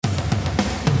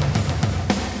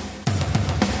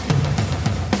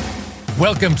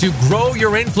Welcome to Grow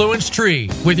Your Influence Tree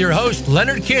with your host,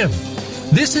 Leonard Kim.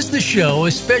 This is the show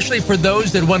especially for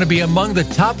those that want to be among the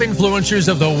top influencers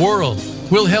of the world.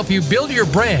 We'll help you build your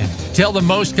brand, tell the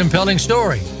most compelling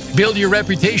story, build your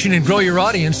reputation and grow your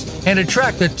audience, and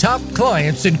attract the top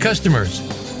clients and customers.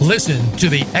 Listen to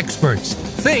the experts.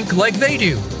 Think like they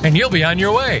do, and you'll be on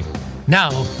your way. Now,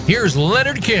 here's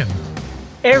Leonard Kim.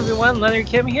 Hey everyone, Leonard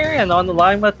Kim here, and on the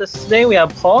line with us today we have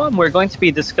Paul, and we're going to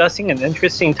be discussing an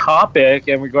interesting topic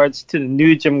in regards to the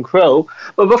new Jim Crow.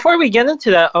 But before we get into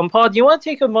that, Paul, do you want to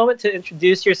take a moment to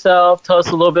introduce yourself, tell us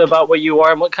a little bit about what you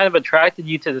are and what kind of attracted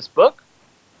you to this book?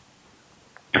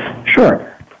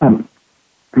 Sure.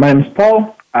 My name is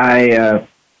Paul. I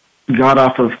got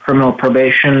off of criminal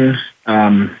probation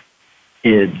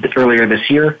earlier this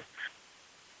year,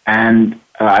 and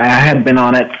I had been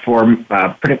on it for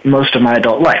most of my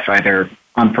adult life, either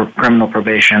on criminal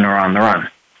probation or on the run.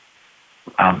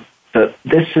 But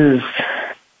this is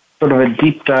sort of a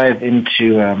deep dive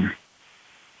into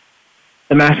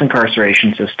the mass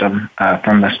incarceration system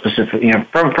from the specific,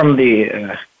 from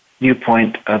the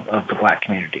viewpoint of the Black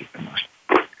community.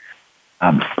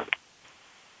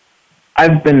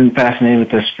 I've been fascinated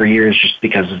with this for years, just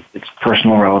because of its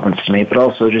personal relevance to me, but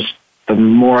also just the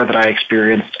more that I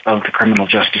experienced of the criminal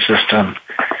justice system,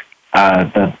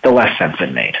 the less sense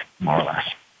it made, more or less.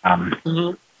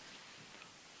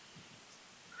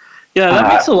 Yeah,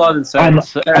 that makes a lot of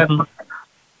sense. And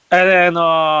then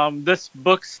this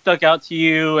book stuck out to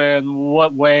you in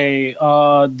what way?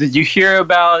 Did you hear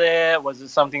about it? Was it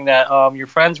something that your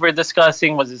friends were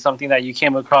discussing? Was it something that you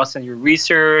came across in your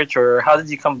research, or how did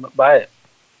you come by it?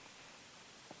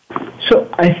 So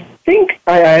I think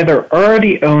I either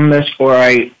already own this, or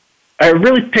I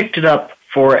really picked it up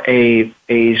for a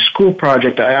school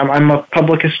project. I'm a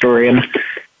public historian.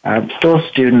 I'm still a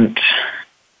student,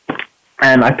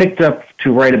 and I picked it up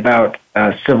to write about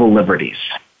civil liberties.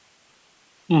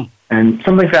 And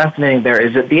something fascinating there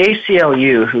is that the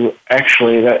ACLU, who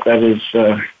actually that is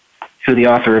who the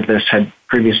author of this had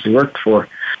previously worked for,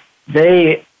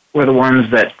 they were the ones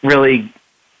that really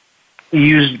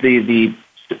used the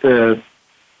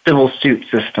civil suit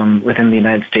system within the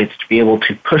United States to be able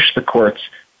to push the courts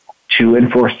to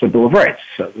enforce the Bill of Rights.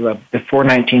 So, before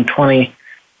 1920,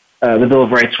 the Bill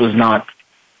of Rights was not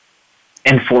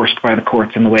enforced by the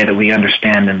courts in the way that we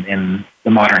understand in the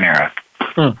modern era.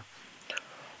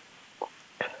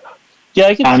 Yeah,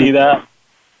 I can see that.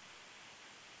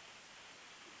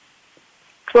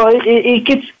 Well,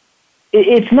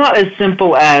 it's not as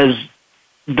simple as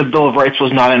the Bill of Rights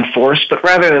was not enforced, but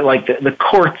rather like the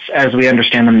courts, as we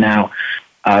understand them now,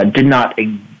 did not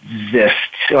exist.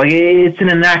 Like, it's an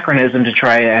anachronism to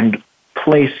try and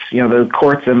place, the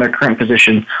courts in their current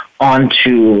position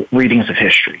onto readings of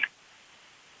history.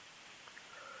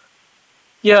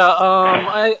 Yeah,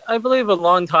 I believe a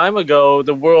long time ago,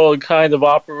 the world kind of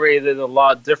operated a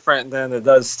lot different than it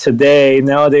does today.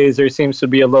 Nowadays, there seems to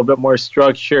be a little bit more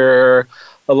structure,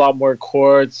 a lot more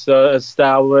courts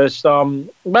established.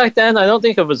 Back then, I don't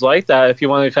think it was like that, if you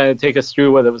want to kind of take us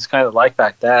through what it was kind of like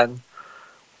back then.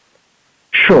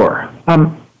 Sure.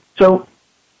 So,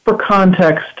 for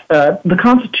context, the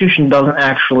Constitution doesn't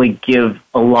actually give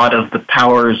a lot of the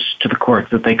powers to the courts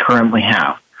that they currently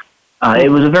have.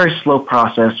 It was a very slow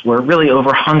process where really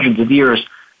over hundreds of years,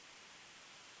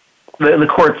 the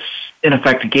courts, in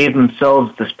effect, gave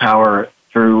themselves this power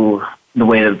through the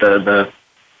way that the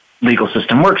legal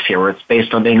system works here, where it's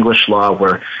based on English law,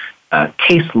 where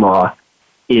case law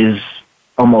is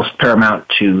almost paramount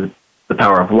to the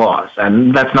power of laws.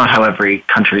 And that's not how every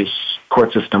country's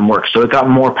court system works. So it got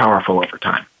more powerful over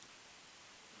time.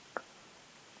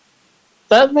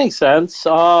 That makes sense.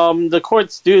 The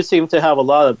courts do seem to have a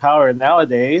lot of power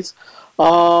nowadays.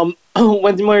 When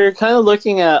we're kind of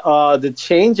looking at the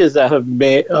changes that have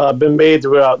been made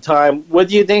throughout time, what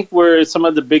do you think were some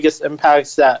of the biggest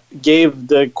impacts that gave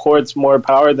the courts more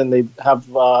power than they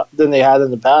had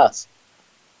in the past?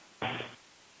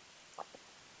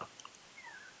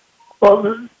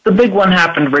 Well, the big one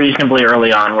happened reasonably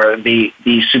early on, where the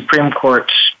Supreme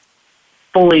Court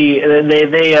fully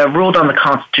they ruled on the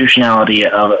constitutionality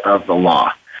of the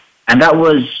law, and that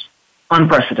was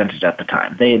unprecedented at the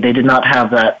time. They did not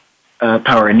have that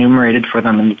power enumerated for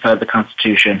them inside the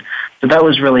Constitution, so that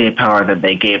was really a power that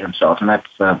they gave themselves, and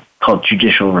that's called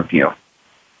judicial review.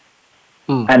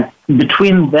 And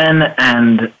between then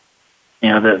and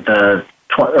the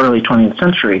early 20th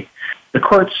century, the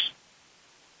courts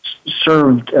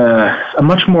served a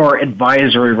much more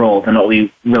advisory role than what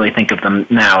we really think of them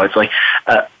now. It's like,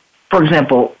 for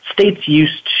example, states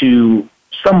used to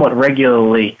somewhat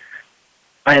regularly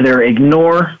either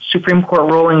ignore Supreme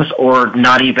Court rulings or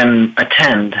not even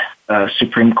attend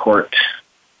Supreme Court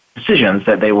decisions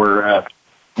that they were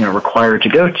required to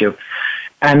go to.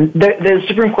 And the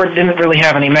Supreme Court didn't really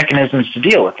have any mechanisms to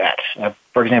deal with that.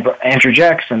 For example, Andrew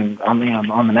Jackson on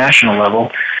the national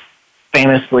level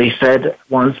famously said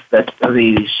once that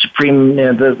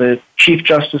the Chief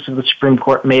Justice of the Supreme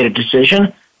Court made a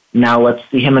decision. Now let's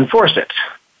see him enforce it,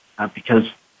 because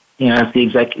as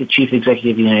the Chief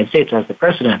Executive of the United States, as the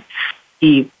President,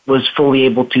 he was fully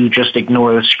able to just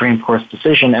ignore the Supreme Court's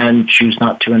decision and choose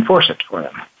not to enforce it for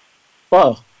them.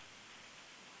 Wow.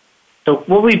 So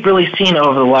what we've really seen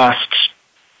over the last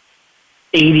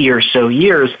 80 or so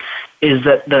years is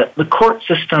that the court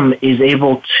system is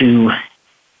able to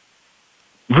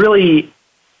really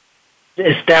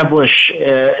establish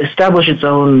its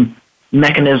own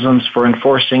mechanisms for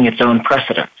enforcing its own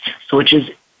precedents, so which is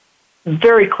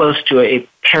very close to a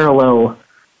parallel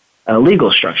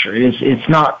legal structure. It's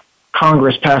not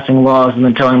Congress passing laws and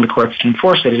then telling the courts to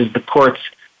enforce it. It is the courts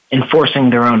enforcing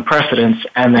their own precedents,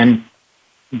 and then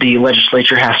the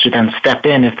legislature has to then step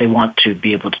in if they want to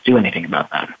be able to do anything about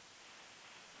that.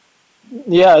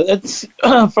 Yeah, it's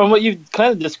from what you've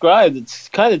kind of described, it's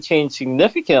kind of changed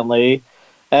significantly.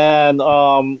 And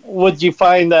would you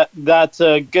find that that's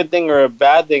a good thing or a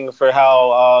bad thing for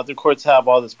how the courts have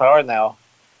all this power now?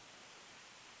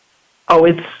 Oh,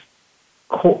 it's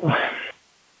cool.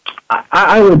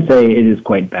 I would say it is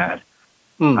quite bad.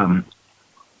 A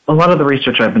lot of the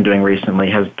research I've been doing recently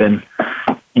has been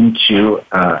into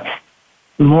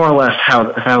more or less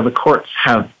how the courts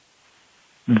have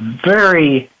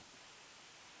very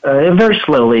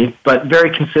slowly but very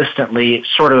consistently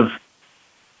sort of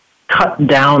cut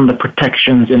down the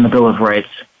protections in the Bill of Rights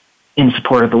in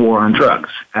support of the war on drugs,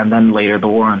 and then later the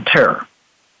war on terror.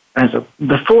 And so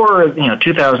before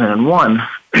 2001,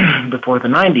 before the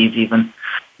 90s even,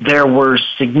 there were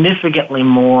significantly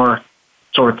more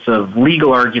sorts of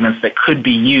legal arguments that could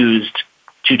be used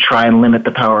to try and limit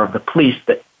the power of the police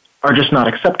that are just not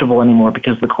acceptable anymore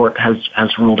because the court has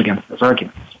ruled against those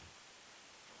arguments.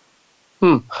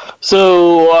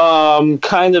 So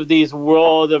kind of these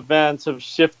world events have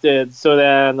shifted, so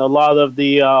then a lot of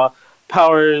the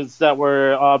powers that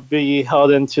were being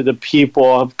held into the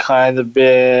people have kind of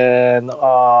been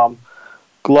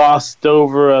glossed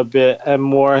over a bit, and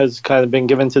more has kind of been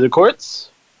given to the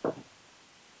courts?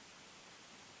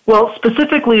 Well,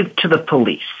 specifically to the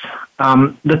police.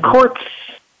 The courts,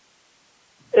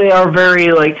 they are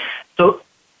very, so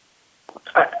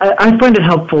I find it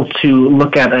helpful to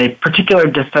look at a particular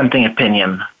dissenting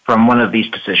opinion from one of these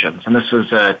decisions, and this was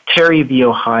Terry v.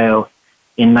 Ohio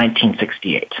in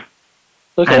 1968.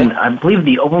 Okay. And I believe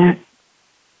the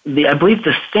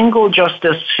single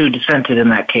justice who dissented in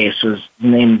that case was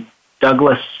named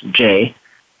Douglas J.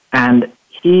 And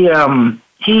he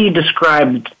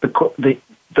described the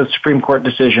Supreme Court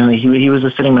decision. He was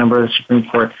a sitting member of the Supreme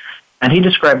Court, and he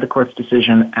described the court's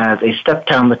decision as a step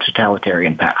down the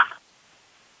totalitarian path.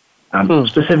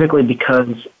 Specifically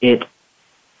because it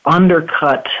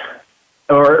undercut,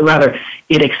 or rather,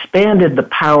 it expanded the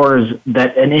powers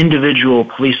that an individual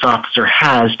police officer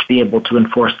has to be able to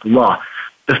enforce the law.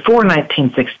 Before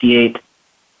 1968,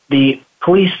 the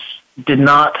police did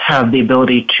not have the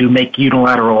ability to make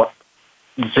unilateral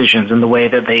decisions in the way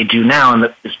that they do now, and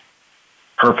that is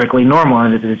perfectly normal,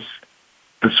 and it is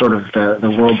the sort of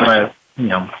the world that I've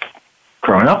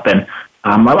grown up in.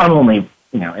 I'm only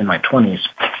in my 20s.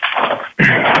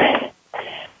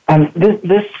 And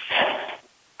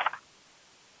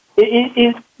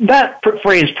that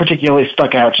phrase particularly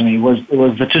stuck out to me was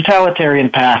the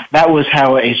totalitarian path. That was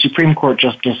how a Supreme Court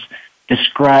justice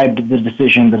described the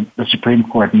decision that the Supreme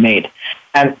Court made.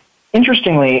 And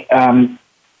interestingly, after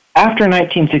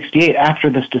 1968,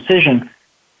 after this decision,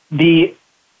 the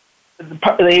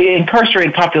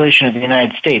incarcerated population of the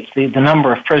United States, the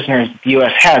number of prisoners the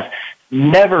U.S. has,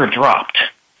 never dropped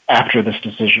after this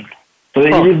decision. So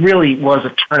it really was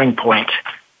a turning point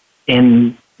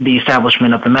in the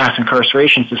establishment of the mass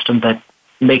incarceration system that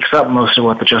makes up most of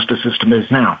what the justice system is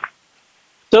now.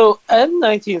 So in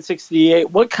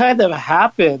 1968, what kind of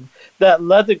happened that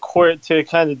led the court to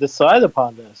kind of decide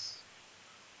upon this?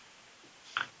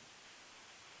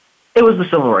 It was the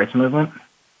Civil Rights Movement.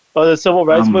 Oh, the Civil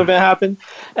Rights Movement happened?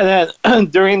 And then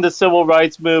during the Civil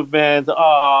Rights Movement,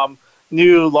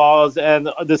 new laws and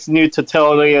this new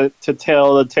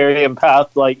totalitarian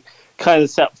path kind of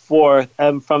set forth,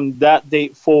 and from that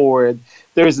date forward,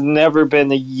 there's never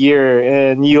been a year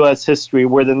in U.S. history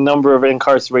where the number of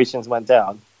incarcerations went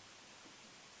down.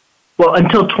 Well,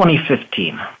 until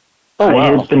 2015. Oh,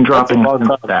 wow. It's been dropping since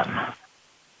then.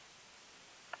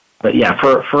 But yeah,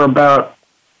 for about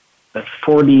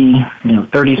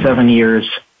 37 years.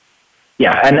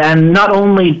 Yeah, and not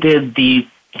only did the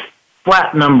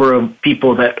flat number of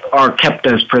people that are kept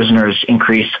as prisoners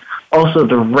increase, also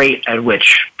the rate at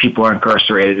which people are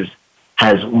incarcerated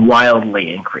has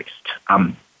wildly increased.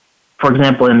 For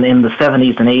example, in the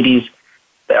 70s and 80s,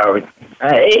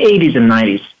 80s and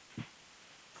 90s,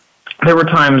 there were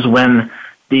times when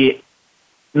the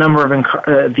number of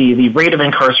the rate of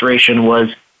incarceration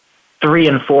was 3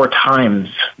 and 4 times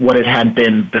what it had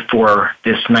been before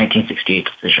this 1968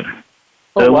 decision.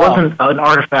 So it wasn't an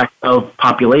artifact of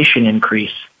population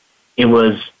increase. It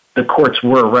was the courts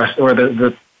were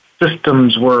the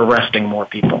systems were arresting more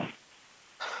people.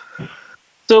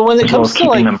 So when it comes to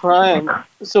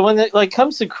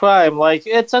crime,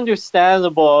 it's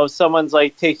understandable if someone's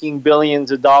taking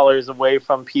billions of dollars away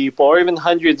from people, or even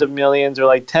hundreds of millions,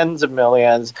 or tens of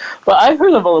millions. But I've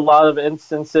heard of a lot of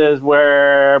instances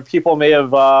where people may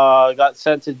have got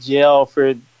sent to jail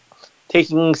for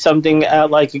taking something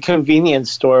at a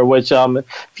convenience store, which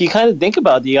if you kind of think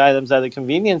about the items at a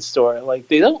convenience store,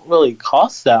 they don't really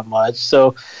cost that much.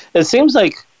 So it seems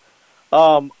like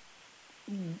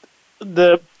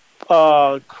the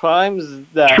crimes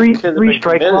that three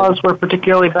strike laws were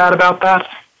particularly bad about that.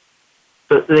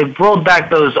 They've rolled back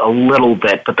those a little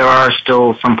bit, but there are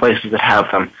still some places that have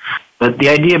them. But the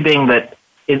idea being that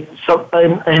in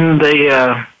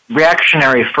the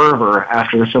reactionary fervor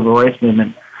after the Civil Rights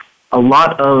Movement, a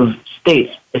lot of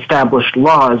states established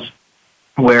laws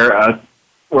where a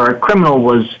criminal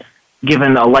was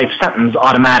given a life sentence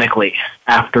automatically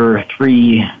after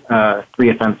three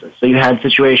offenses. So you had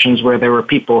situations where there were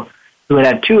people who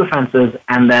had 2 offenses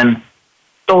and then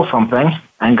stole something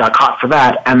and got caught for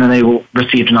that, and then they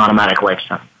received an automatic life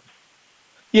sentence.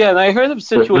 Yeah, and I heard of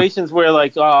situations where,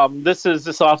 this is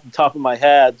just off the top of my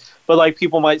head, but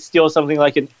people might steal something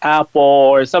like an apple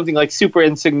or something super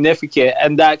insignificant,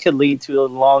 and that could lead to a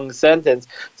long sentence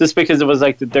just because it was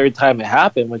the 3rd time it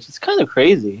happened, which is kind of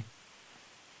crazy.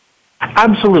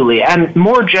 Absolutely. And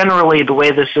more generally, the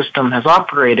way the system has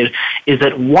operated is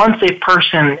that once a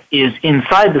person is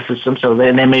inside the system, so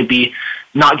they may be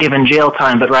not given jail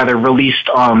time, but rather released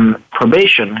on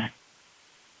probation,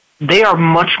 they are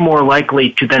much more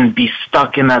likely to then be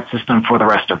stuck in that system for the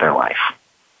rest of their life.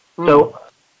 Mm. So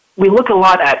we look a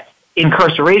lot at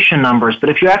incarceration numbers, but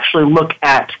if you actually look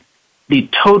at the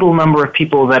total number of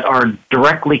people that are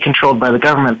directly controlled by the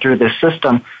government through this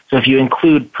system, so if you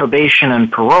include probation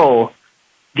and parole,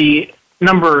 the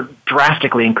number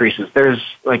drastically increases. There's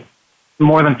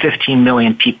more than 15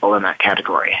 million people in that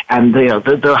category. And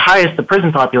the highest the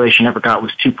prison population ever got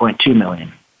was 2.2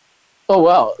 million. Oh,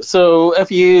 wow. So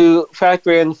if you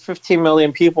factor in 15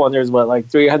 million people, and there's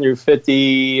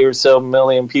 350 or so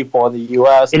million people in the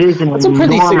U.S., it is an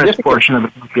enormous portion of the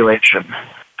population.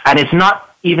 And it's not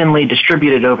evenly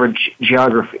distributed over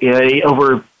geography,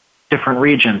 over different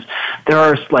regions. There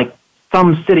are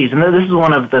some cities, and this is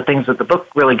one of the things that the book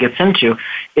really gets into,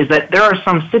 is that there are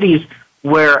some cities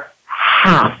where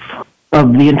half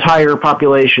of the entire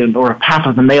population, or half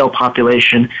of the male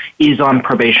population, is on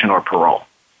probation or parole.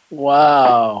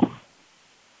 Wow.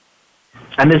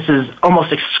 And this is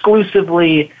almost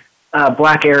exclusively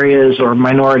black areas or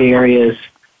minority areas.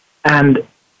 And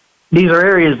these are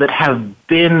areas that have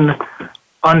been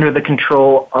under the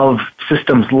control of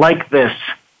systems like this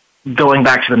going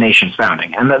back to the nation's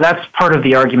founding. And that's part of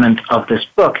the argument of this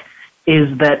book,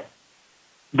 is that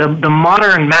the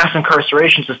modern mass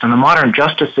incarceration system, the modern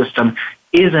justice system,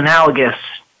 is analogous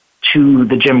to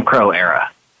the Jim Crow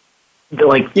era. The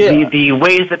ways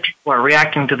that people are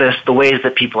reacting to this, the ways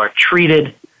that people are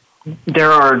treated,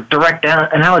 there are direct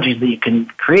analogies that you can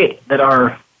create that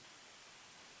are,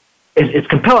 it's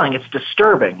compelling, it's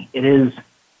disturbing. It is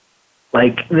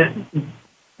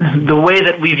the way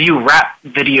that we view rap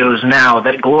videos now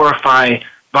that glorify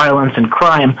violence and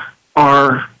crime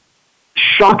are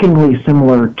shockingly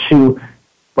similar to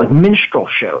minstrel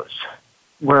shows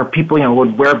where people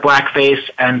would wear blackface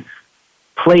and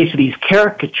play to these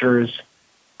caricatures,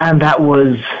 and that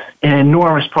was an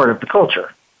enormous part of the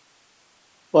culture.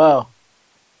 Wow.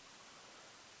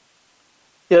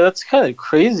 Yeah, that's kind of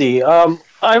crazy.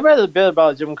 I read a bit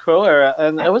about Jim Crow era,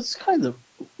 and it was kind of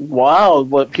wild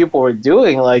what people were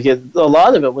doing. A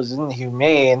lot of it was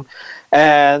inhumane,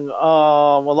 and a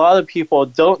lot of people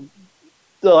don't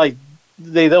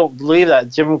believe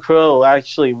that Jim Crow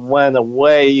actually went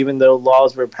away, even though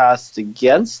laws were passed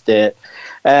against it.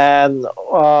 And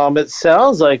it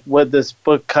sounds like what this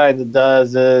book kind of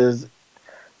does is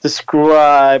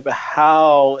describe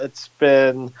how it's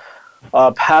been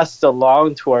passed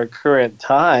along to our current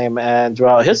time and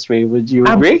throughout history. Would you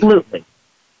agree? Absolutely.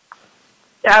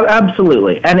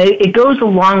 Absolutely. And it goes a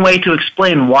long way to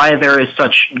explain why there is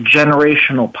such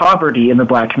generational poverty in the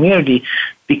black community,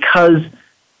 because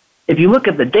if you look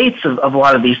at the dates of a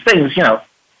lot of these things,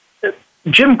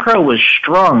 Jim Crow was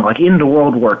strong, like into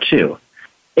World War II.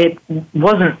 It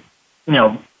wasn't,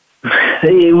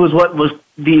 it was what was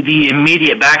the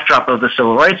immediate backdrop of the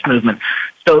civil rights movement.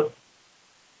 So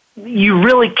you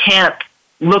really can't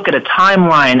look at a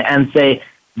timeline and say,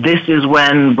 this is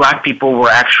when black people were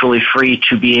actually free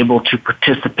to be able to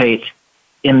participate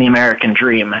in the American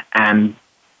dream. And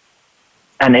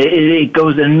it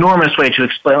goes an enormous way to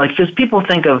explain, like, because people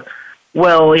think of,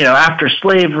 well, after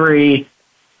slavery,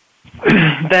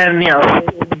 then,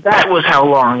 that was how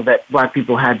long that black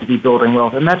people had to be building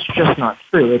wealth. And that's just not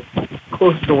true. It's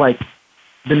close to, like,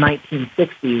 the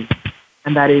 1960s,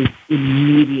 and that is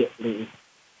immediately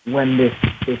when this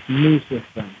new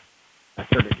system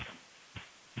started.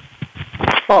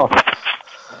 Oh,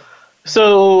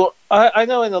 so I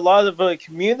know in a lot of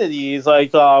communities,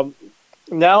 like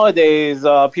nowadays,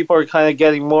 people are kind of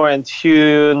getting more in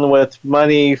tune with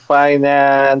money,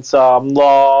 finance,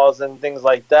 laws, and things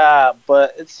like that.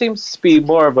 But it seems to be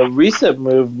more of a recent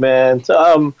movement.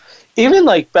 Even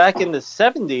like back in the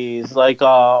 70s, like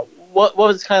what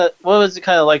was it kind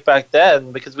of like back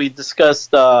then? Because we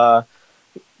discussed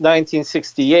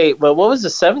 1968, but what was the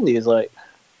 70s like?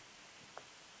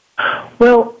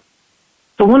 Well,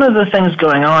 so one of the things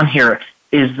going on here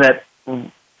is that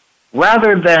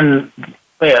rather than,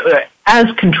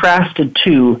 as contrasted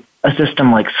to a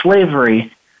system like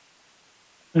slavery,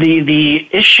 the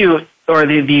issue or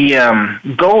the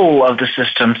goal of the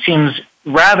system seems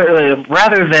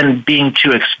rather than being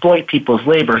to exploit people's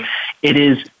labor, it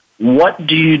is, what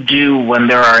do you do when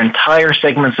there are entire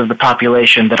segments of the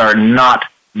population that are not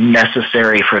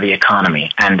necessary for the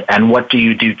economy, and what do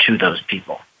you do to those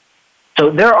people? So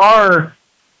there are,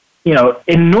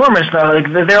 enormous,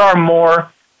 there are more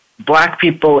black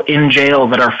people in jail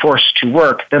that are forced to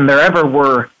work than there ever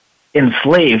were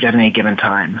enslaved at any given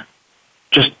time,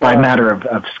 just by matter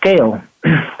of scale.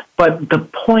 But the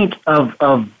point of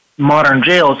modern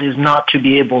jails is not to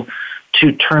be able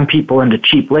to turn people into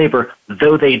cheap labor,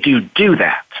 though they do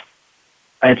that.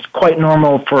 It's quite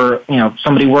normal for,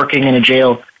 somebody working in a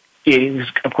jail.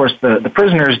 Of course, the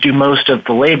prisoners do most of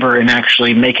the labor in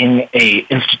actually making a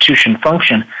institution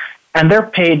function, and they're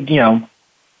paid, 10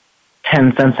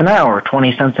 cents an hour,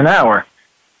 20 cents an hour.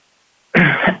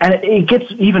 And it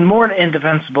gets even more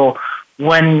indefensible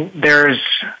when there's,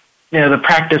 the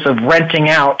practice of renting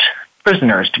out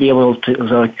prisoners to be able to,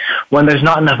 so when there's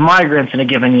not enough migrants in a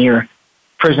given year,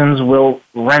 prisons will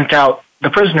rent out the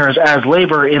prisoners as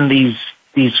labor in these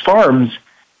farms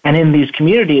and in these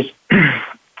communities.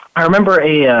 I remember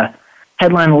a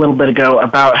headline a little bit ago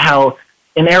about how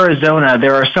in Arizona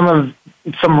there are some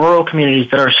rural communities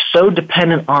that are so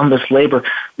dependent on this labor.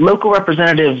 Local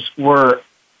representatives were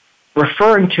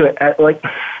referring to it as, like,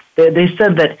 they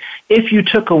said that if you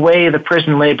took away the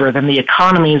prison labor, then the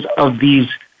economies of these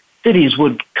cities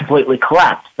would completely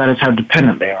collapse. That is how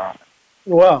dependent they are on it.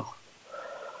 Wow.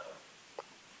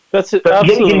 That's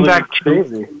absolutely getting back to,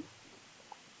 crazy.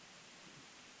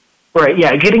 Right,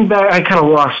 yeah, getting back, I kind of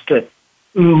lost the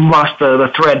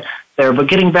thread there, but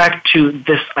getting back to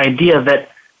this idea that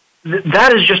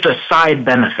that is just a side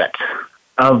benefit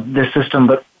of this system,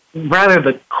 but rather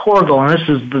the core goal, and this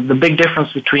is the big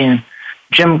difference between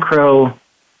Jim Crow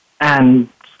and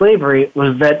slavery,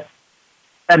 was that,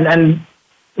 and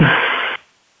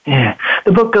yeah,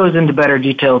 the book goes into better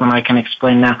detail than I can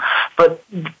explain now, but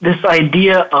this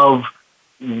idea of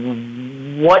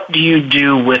what do you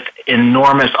do with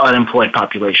enormous unemployed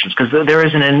populations? Because there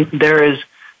is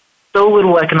so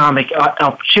little economic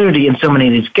opportunity in so many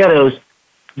of these ghettos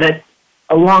that,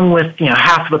 along with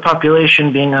half of the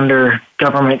population being under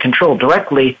government control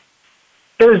directly,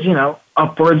 there's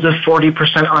upwards of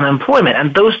 40% unemployment,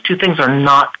 and those two things are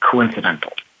not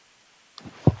coincidental.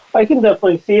 I can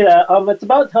definitely see that. It's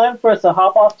about time for us to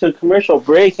hop off to a commercial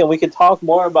break, and we can talk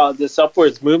more about this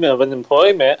upwards movement of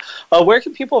unemployment. Where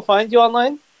can people find you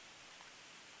online?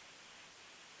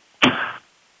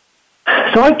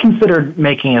 So I considered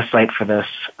making a site for this.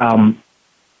 I'm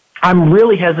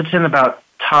really hesitant about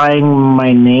tying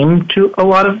my name to a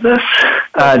lot of this,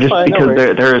 just because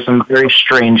there are some very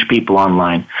strange people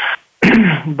online.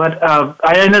 But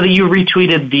I know that you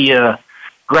retweeted the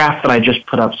graph that I just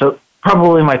put up, so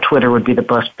probably my Twitter would be the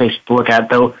best place to look at,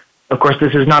 though, of course,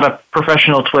 this is not a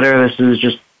professional Twitter. This is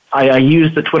just, I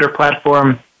use the Twitter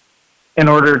platform in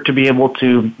order to be able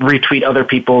to retweet other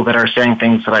people that are saying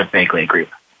things that I vaguely agree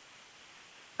with.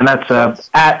 And that's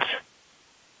at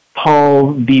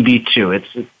PaulBB2.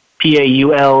 It's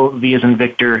Paul, V as in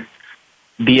Victor,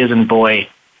 B as in boy,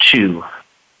 2.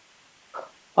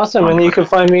 Awesome, and you can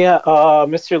find me at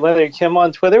Mr. Leonard Kim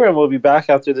on Twitter, and we'll be back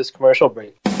after this commercial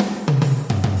break.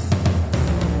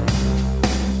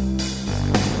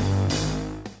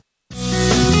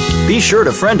 Be sure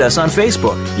to friend us on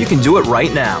Facebook. You can do it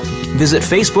right now. Visit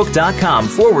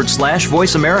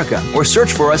facebook.com/Voice America or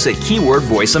search for us at keyword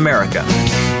Voice America.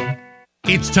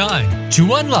 It's time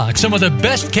to unlock some of the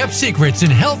best-kept secrets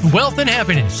in health, wealth, and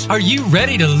happiness. Are you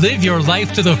ready to live your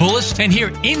life to the fullest and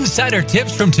hear insider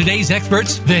tips from today's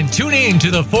experts? Then tune in to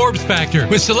the Forbes Factor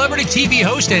with celebrity TV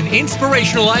host and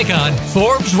inspirational icon,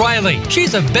 Forbes Riley.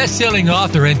 She's a best-selling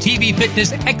author and TV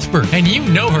fitness expert, and you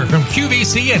know her from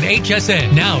QVC and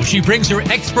HSN. Now she brings her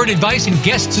expert advice and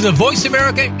guests to the Voice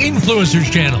America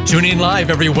Influencers channel. Tune in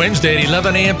live every Wednesday at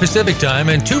 11 a.m. Pacific Time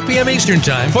and 2 p.m. Eastern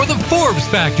Time for the Forbes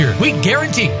Factor. We guarantee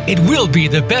it will be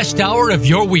the best hour of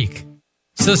your week.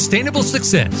 Sustainable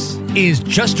success is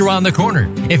just around the corner.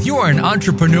 If you are an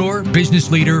entrepreneur, business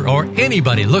leader, or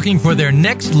anybody looking for their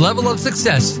next level of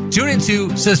success, tune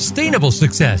into Sustainable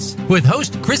Success with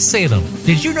host Chris Salem.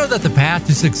 Did you know that the path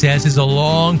to success is a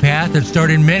long path that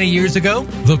started many years ago?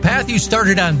 The path you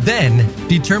started on then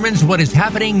determines what is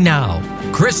happening now.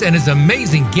 Chris and his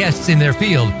amazing guests in their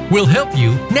field will help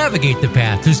you navigate the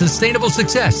path to sustainable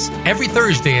success every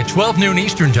Thursday at 12 noon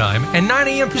Eastern Time and 9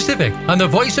 a.m. Pacific on the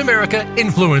Voice America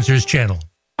Influencers channel.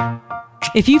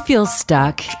 If you feel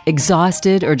stuck,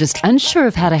 exhausted, or just unsure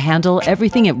of how to handle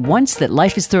everything at once that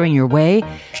life is throwing your way,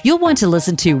 you'll want to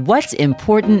listen to What's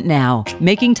Important Now,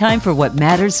 Making Time for What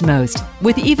Matters Most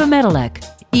with Eva Medilek.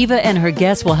 Eva and her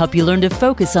guests will help you learn to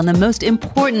focus on the most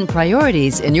important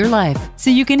priorities in your life so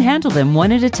you can handle them one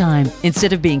at a time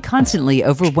instead of being constantly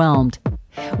overwhelmed.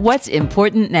 What's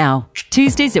Important Now,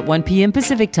 Tuesdays at 1 p.m.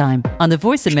 Pacific Time on the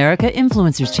Voice America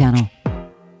Influencers channel.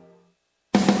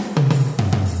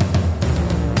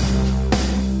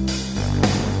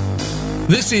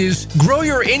 This is Grow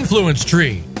Your Influence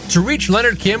Tree. To reach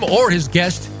Leonard Kim or his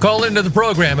guest, call into the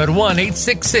program at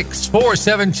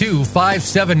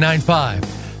 1-866-472-5795.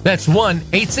 That's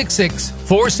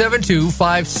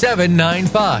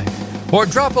 1-866-472-5795. Or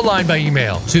drop a line by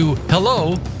email to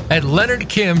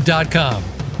hello@leonardkim.com.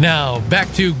 Now,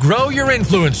 back to Grow Your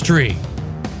Influence Tree.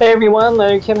 Hey everyone,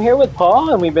 Leonard Kim here with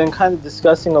Paul, and we've been kind of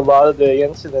discussing a lot of the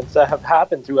incidents that have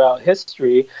happened throughout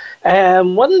history.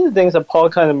 And one of the things that Paul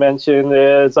kind of mentioned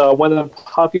is when the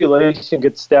population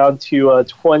gets down to a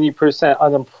 20%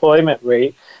 unemployment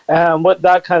rate, and what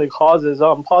that kind of causes.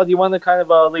 Paul, do you want to kind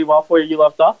of leave off where you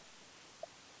left off?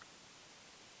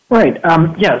 Right.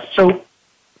 Yes. So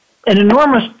an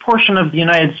enormous portion of the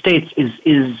United States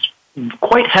is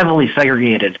quite heavily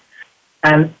segregated.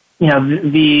 And, you know,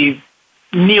 the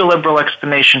neoliberal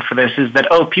explanation for this is that,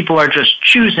 people are just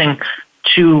choosing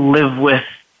to live with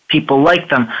people like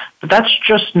them. But that's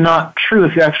just not true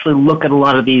if you actually look at a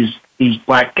lot of these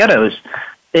black ghettos.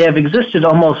 They have existed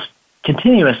almost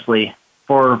continuously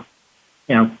for,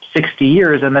 60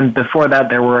 years, and then before that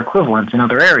there were equivalents in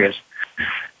other areas.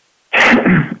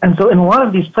 And so in a lot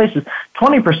of these places,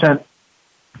 20%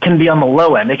 can be on the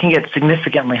low end. It can get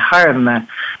significantly higher than that.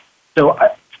 So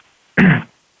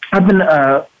I've been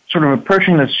sort of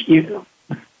approaching this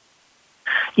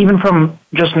even from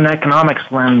just an economics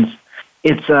lens.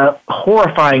 It's a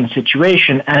horrifying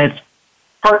situation, and it's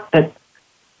part that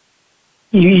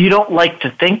you don't like to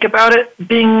think about it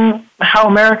being how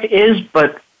America is,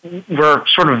 but we're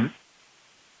sort of,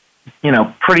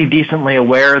 pretty decently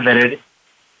aware that it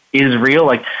is real.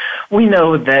 Like, we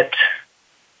know that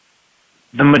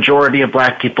the majority of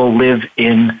black people live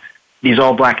in these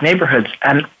all-black neighborhoods,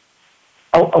 and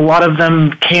a lot of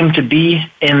them came to be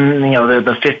in,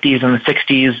 the 50s and the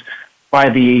 60s by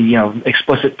the,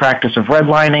 explicit practice of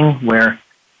redlining, where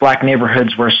black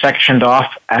neighborhoods were sectioned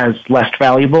off as less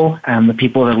valuable, and the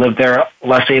people that lived there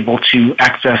less able to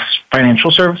access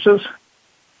financial services.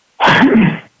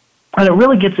 And it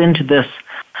really gets into this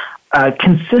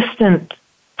consistent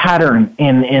pattern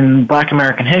in Black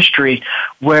American history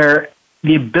where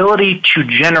the ability to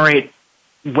generate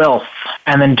wealth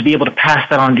and then to be able to pass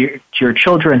that on to your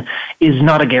children is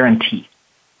not a guarantee.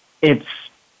 It's,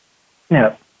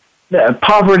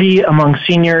 poverty among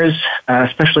seniors,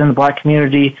 especially in the black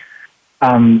community,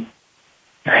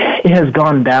 it has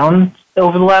gone down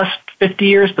over the last 50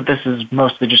 years, but this is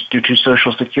mostly just due to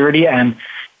Social Security, and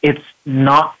it's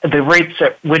not, the rates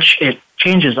at which it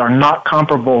changes are not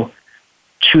comparable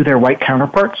to their white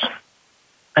counterparts.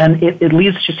 And it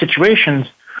leads to situations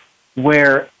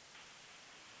where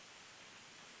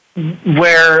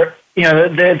it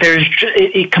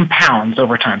compounds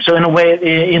over time. So in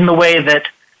the way that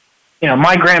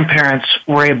my grandparents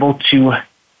were able to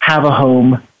have a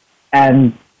home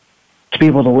and to be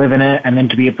able to live in it and then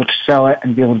to be able to sell it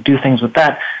and be able to do things with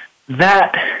that,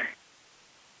 that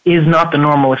is not the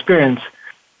normal experience.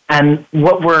 And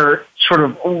what we're sort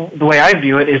of, the way I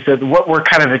view it is that what we're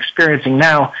kind of experiencing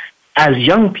now as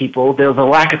young people, the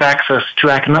lack of access to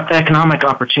economic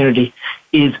opportunity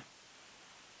is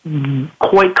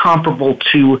quite comparable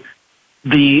to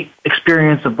the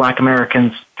experience of Black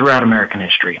Americans throughout American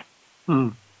history.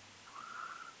 So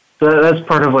that's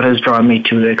part of what has drawn me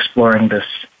to exploring this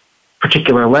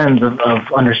particular lens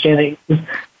of understanding.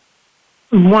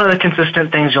 One of the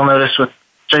consistent things you'll notice with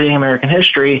studying American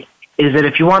history is that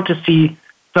if you want to see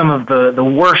some of the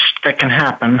worst that can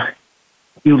happen,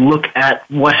 you look at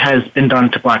what has been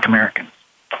done to Black Americans.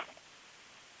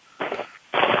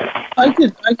 I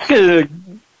could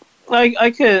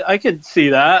see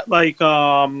that. Like,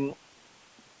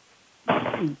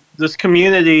 this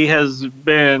community has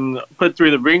been put through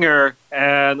the ringer,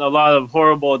 and a lot of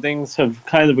horrible things have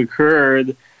kind of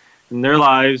occurred in their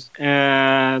lives,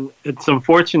 and it's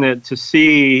unfortunate to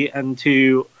see and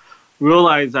to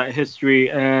realize that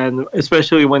history, and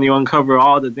especially when you uncover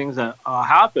all the things that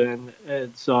happened,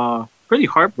 it's pretty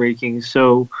heartbreaking.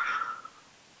 So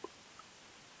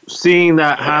seeing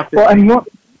that happen... Well, and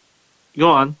go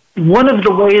on. One of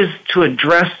the ways to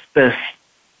address this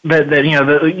that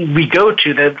we go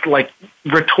to, that like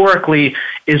rhetorically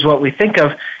is what we think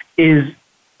of, is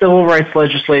civil rights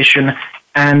legislation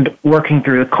and working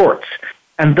through the courts.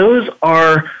 And those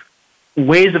are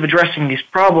ways of addressing these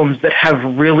problems that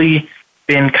have really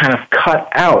been kind of cut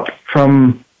out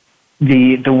from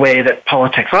the way that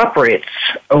politics operates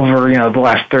over the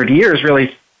last 30 years,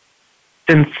 really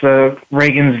since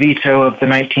Reagan's veto of the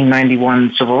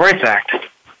 1991 Civil Rights Act.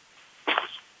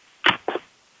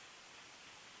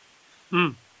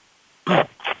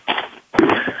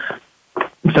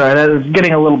 Sorry, that is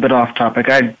getting a little bit off topic.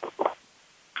 I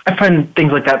find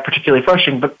things like that particularly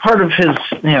frustrating, but part of his,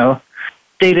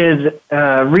 stated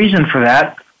reason for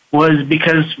that was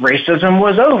because racism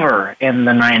was over in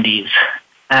the 90s,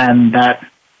 and that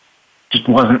just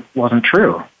wasn't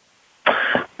true.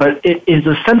 But it is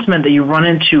a sentiment that you run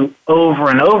into over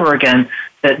and over again,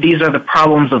 that these are the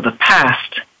problems of the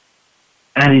past,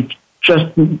 and it's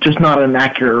just not an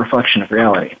accurate reflection of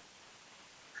reality.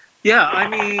 Yeah, I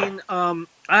mean,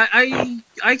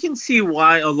 I can see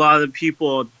why a lot of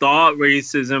people thought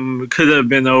racism could have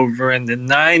been over in the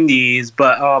 90s,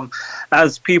 but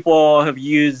as people have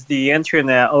used the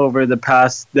internet over the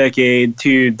past decade,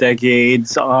 2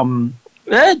 decades,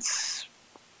 it's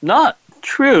not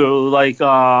true. Like,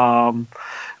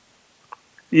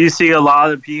 you see a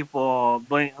lot of people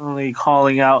blatantly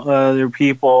calling out other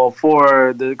people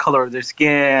for the color of their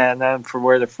skin and for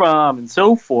where they're from and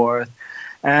so forth.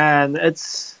 And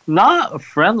it's not a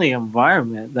friendly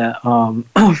environment that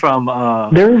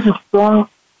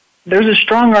there's a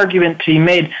strong argument to be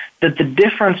made that the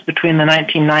difference between the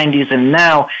 1990s and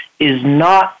now is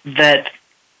not that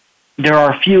there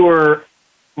are fewer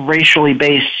racially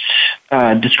based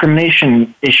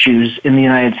discrimination issues in the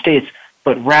United States,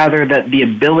 but rather that the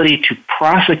ability to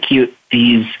prosecute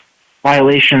these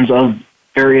violations of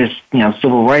various,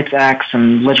 civil rights acts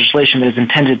and legislation that is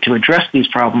intended to address these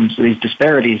problems, these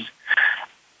disparities,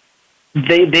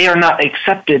 they are not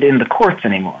accepted in the courts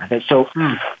anymore. So,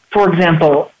 for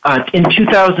example, in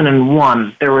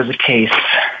 2001, there was a case,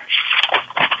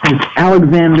 it's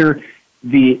Alexander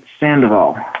v.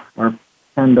 Sandoval, or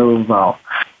Sandoval.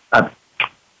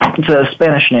 It's a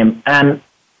Spanish name,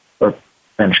 or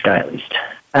Spanish guy at least.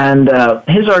 And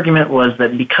his argument was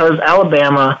that because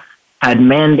Alabama had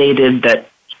mandated that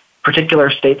particular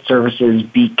state services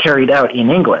be carried out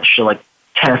in English, so like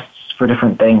tests for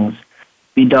different things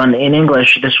be done in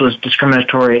English, this was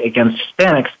discriminatory against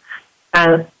Hispanics.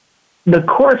 And the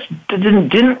courts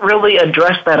didn't really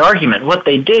address that argument. What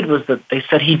they did was that they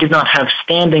said he did not have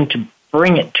standing to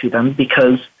bring it to them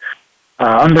because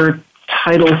under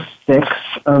Title VI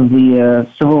of the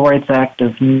Civil Rights Act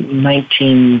of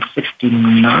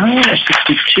 1969 or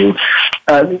 62,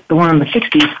 the one in the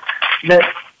 60s,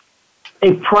 that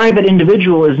a private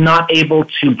individual is not able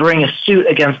to bring a suit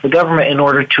against the government in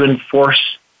order to enforce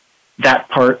that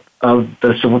part of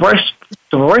the civil rights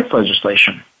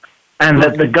legislation, and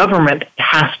that the government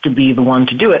has to be the one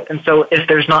to do it. And so if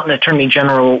there's not an attorney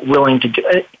general willing to do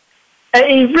it,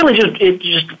 it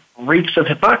just reeks of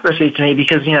hypocrisy to me,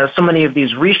 because so many of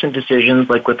these recent decisions,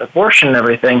 like with abortion and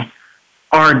everything,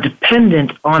 are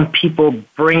dependent on people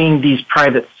bringing these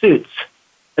private suits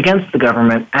against the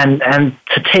government, and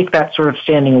to take that sort of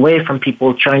standing away from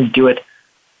people trying to do it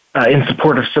in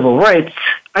support of civil rights,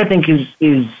 I think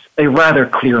is a rather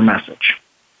clear message.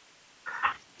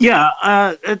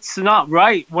 Yeah, it's not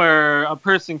right where a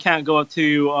person can't go up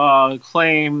to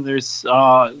claim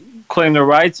their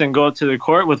rights and go to the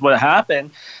court with what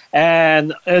happened,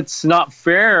 and it's not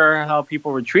fair how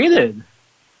people were treated.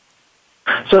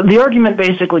 So the argument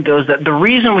basically goes that the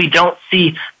reason we don't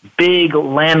see big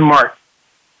landmark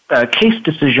case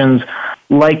decisions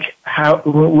like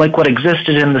what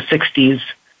existed in the 60s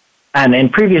and in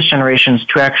previous generations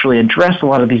to actually address a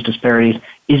lot of these disparities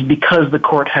is because the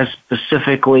court has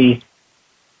specifically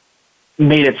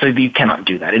made it so that you cannot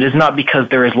do that. It is not because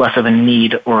there is less of a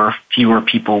need or fewer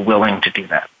people willing to do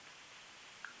that.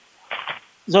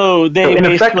 So they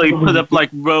basically put up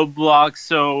like roadblocks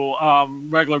so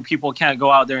regular people can't go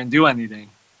out there and do anything.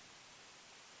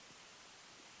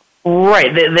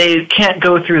 Right. They can't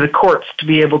go through the courts to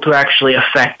be able to actually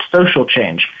affect social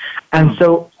change. And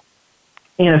so,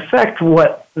 in effect,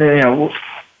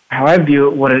 how I view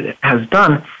it, what it has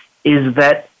done is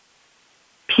that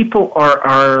people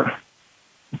are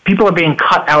being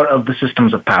cut out of the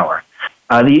systems of power.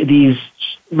 The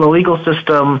legal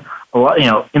system,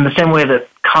 in the same way that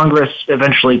Congress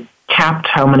eventually capped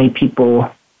how many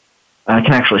people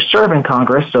can actually serve in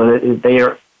Congress, so that they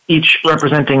are each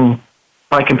representing,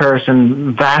 by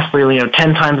comparison, vastly,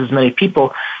 10 times as many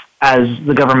people as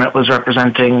the government was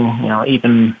representing,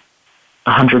 even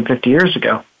 150 years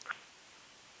ago.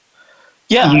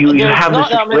 Yeah, you there's have not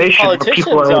this that many situation where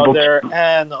people politicians are out able there,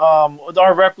 and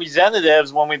our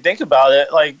representatives, when we think about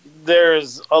it, like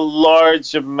there's a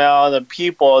large amount of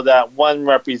people that one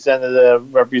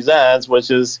representative represents,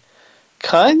 which is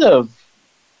kind of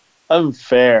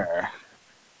unfair.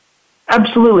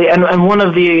 Absolutely, and one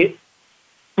of the,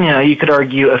 you could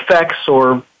argue effects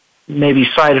or maybe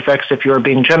side effects, if you're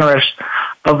being generous,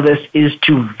 of this is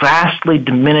to vastly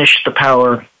diminish the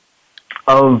power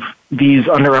of these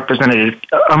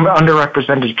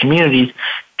underrepresented communities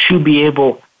to be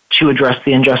able to address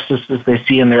the injustices they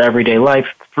see in their everyday life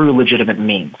through legitimate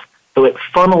means. So it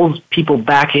funnels people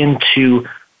back into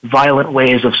violent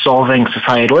ways of solving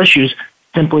societal issues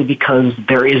simply because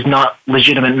there is not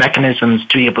legitimate mechanisms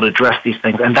to be able to address these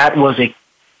things. And that was a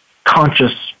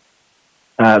conscious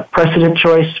precedent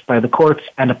choice by the courts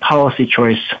and a policy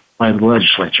choice by the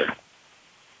legislature.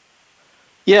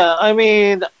 Yeah, I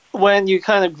mean, when you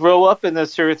kind of grow up in a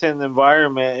certain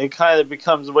environment, it kind of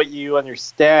becomes what you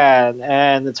understand,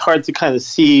 and it's hard to kind of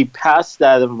see past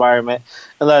that environment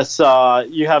unless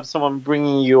you have someone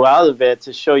bringing you out of it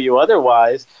to show you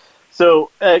otherwise.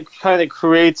 So it kind of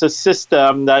creates a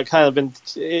system that kind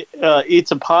of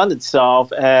eats upon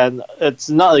itself, and it's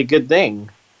not a good thing.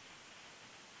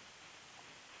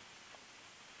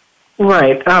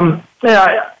 Right.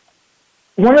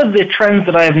 One of the trends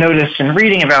that I have noticed in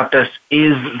reading about this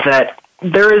is that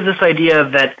there is this idea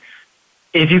that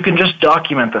if you can just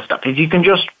document this stuff, if you can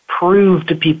just prove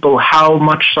to people how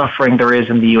much suffering there is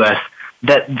in the U.S.,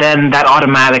 then that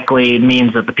automatically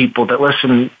means that the people that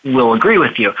listen will agree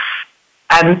with you.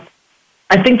 And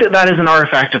I think that is an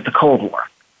artifact of the Cold War.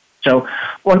 So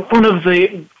one of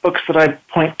the books that I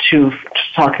point to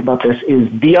talk about this is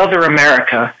The Other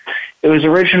America. It was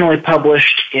originally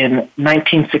published in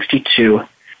 1962.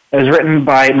 It was written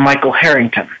by Michael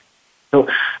Harrington. So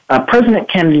President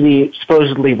Kennedy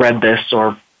supposedly read this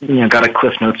or got a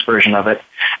Cliff Notes version of it,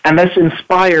 and this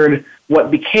inspired what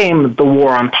became the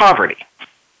War on Poverty,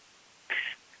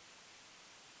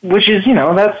 which is,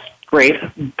 that's great,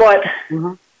 but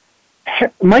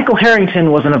Michael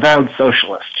Harrington was an avowed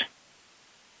socialist.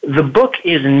 The book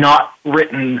is not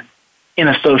written in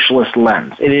a socialist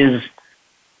lens. It is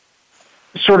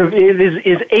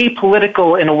is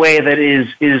apolitical in a way that is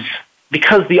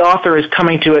because the author is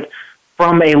coming to it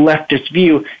from a leftist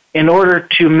view in order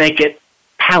to make it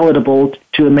palatable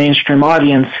to a mainstream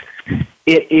audience.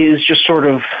 It is just sort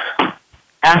of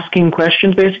asking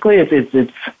questions, basically.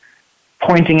 It's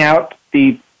pointing out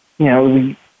the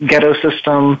ghetto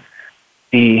system,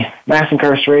 the mass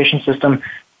incarceration system,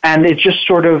 and it's just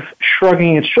sort of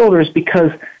shrugging its shoulders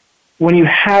because when you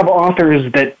have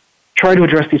authors that try to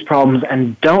address these problems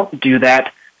and don't do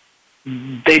that,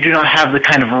 they do not have the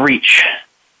kind of reach.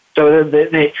 So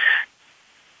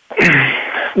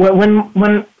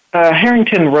when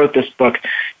Harrington wrote this book,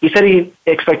 he said he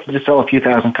expected to sell a few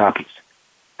thousand copies,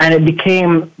 and it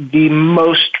became the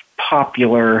most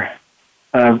popular,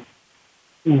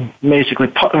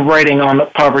 basically writing on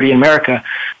poverty in America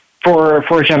for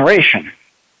a generation.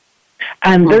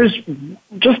 And there's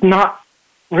just not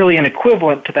really an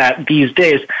equivalent to that these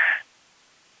days.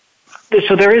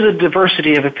 So there is a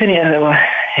diversity of opinion.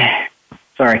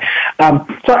 Sorry. So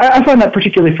I find that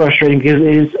particularly frustrating because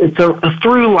it's a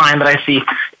through line that I see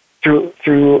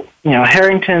through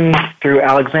Harrington, through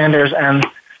Alexander's, and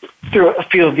through a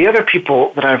few of the other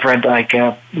people that I've read, like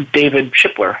David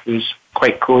Shipler, who's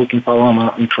quite cool. You can follow him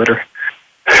on Twitter.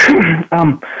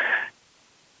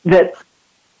 That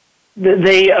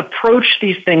they approach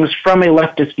these things from a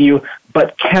leftist view,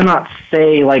 but cannot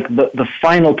say like the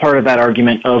final part of that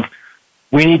argument of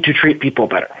we need to treat people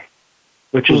better,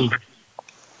 which is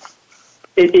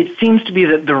it seems to be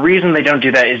that the reason they don't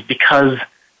do that is because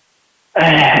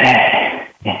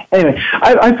anyway,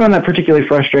 I found that particularly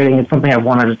frustrating. It's something I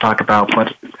wanted to talk about,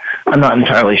 but I'm not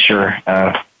entirely sure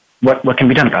what can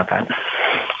be done about that.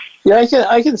 Yeah,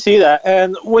 I can see that.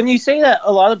 And when you say that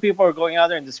a lot of people are going out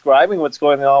there and describing what's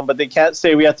going on, but they can't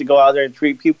say we have to go out there and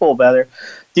treat people better,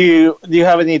 do you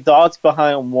have any thoughts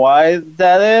behind why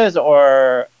that is,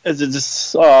 or is it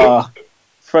just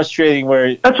frustrating?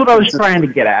 That's what I was trying to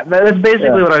get at. That's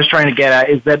basically what I was trying to get at.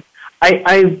 Is that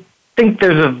I think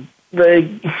there's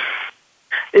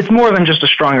it's more than just a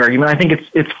strong argument. I think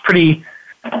it's pretty.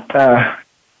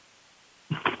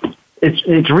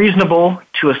 It's reasonable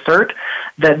to assert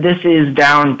that this is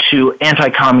down to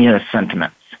anti-communist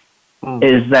sentiments.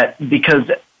 Is that because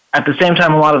at the same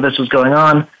time a lot of this was going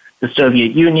on, the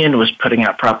Soviet Union was putting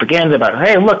out propaganda about,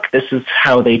 hey, look, this is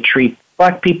how they treat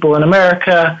black people in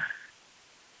America.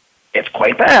 It's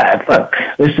quite bad. Look,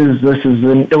 this is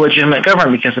an illegitimate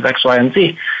government because of X, Y, and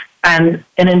Z. And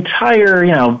an entire,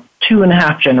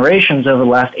 2.5 generations over the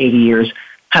last 80 years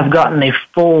have gotten a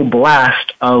full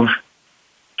blast of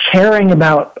caring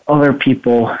about other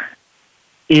people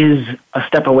is a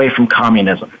step away from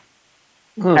communism.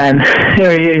 And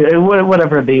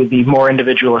whatever the more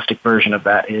individualistic version of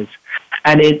that is.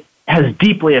 And it has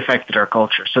deeply affected our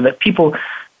culture, so that people,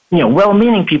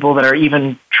 well-meaning people that are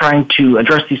even trying to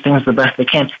address these things the best they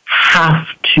can have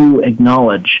to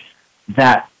acknowledge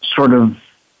that sort of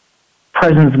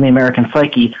presence in the American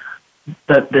psyche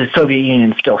that the Soviet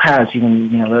Union still has,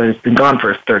 even though it's been gone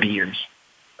for 30 years.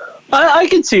 I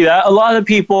can see that. A lot of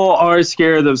people are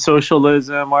scared of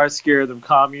socialism, are scared of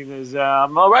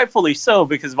communism, rightfully so,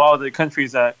 because of all the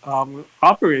countries that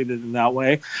operated in that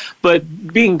way.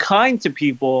 But being kind to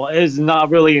people is not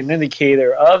really an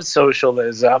indicator of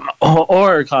socialism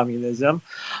or communism.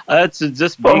 It's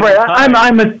just being kind.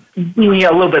 I'm a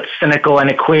little bit cynical and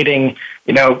equating,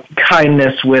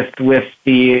 kindness with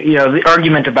the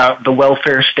argument about the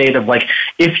welfare state of, like,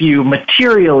 if you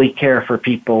materially care for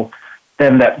people,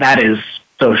 then that is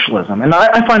socialism. And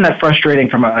I find that frustrating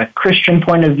from a Christian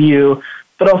point of view,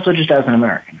 but also just as an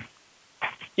American.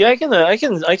 Yeah, I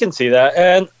can see that.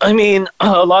 And I mean,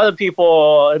 a lot of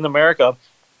people in America,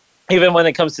 even when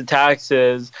it comes to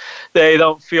taxes, they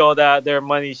don't feel that their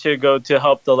money should go to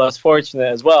help the less fortunate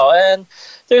as well. And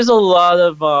there's a lot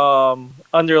of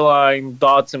underlying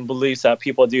thoughts and beliefs that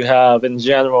people do have in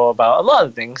general about a lot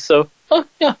of things. So,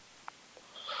 yeah.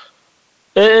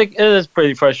 It is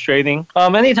pretty frustrating.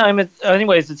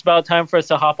 Anyways, it's about time for us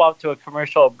to hop off to a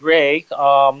commercial break.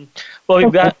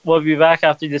 We'll be back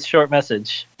after this short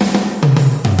message.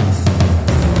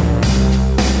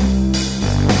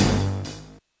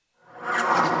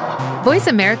 Voice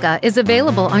America is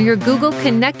available on your Google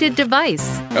connected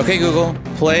device. Okay, Google,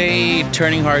 play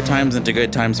Turning Hard Times into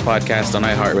Good Times podcast on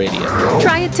iHeartRadio.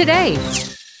 Try it today.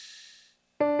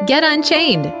 Get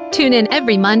Unchained. Tune in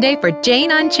every Monday for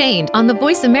Jane Unchained on the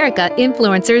Voice America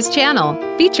Influencers channel,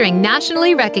 featuring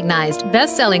nationally recognized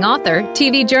best-selling author,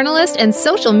 TV journalist, and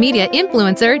social media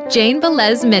influencer Jane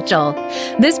Velez Mitchell.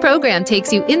 This program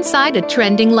takes you inside a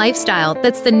trending lifestyle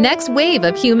that's the next wave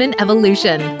of human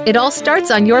evolution. It all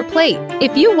starts on your plate.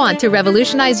 If you want to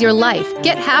revolutionize your life,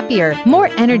 get happier, more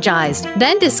energized,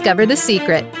 then discover the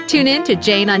secret. Tune in to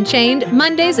Jane Unchained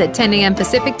Mondays at 10 a.m.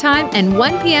 Pacific Time and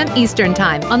 1 p.m. Eastern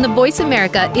Time on the Voice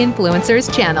America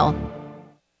Influencers channel.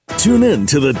 Tune in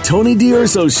to the Tony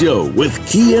D'Urso Show with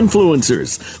key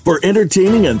influencers for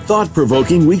entertaining and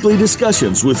thought-provoking weekly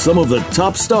discussions with some of the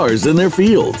top stars in their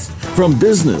fields. From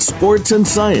business, sports, and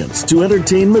science to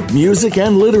entertainment, music,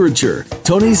 and literature,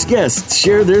 Tony's guests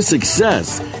share their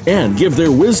success and give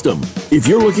their wisdom. If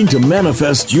you're looking to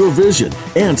manifest your vision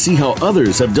and see how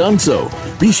others have done so,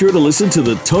 be sure to listen to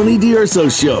the Tony D'Urso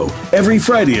Show every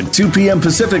Friday at 2 p.m.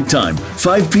 Pacific Time,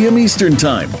 5 p.m. Eastern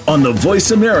Time on the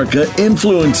Voice America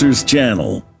Influencers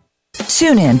channel.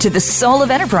 Tune in to The Soul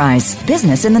of Enterprise,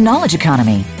 Business in the Knowledge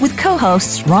Economy, with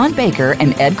co-hosts Ron Baker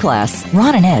and Ed Kless.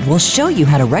 Ron and Ed will show you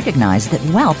how to recognize that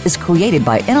wealth is created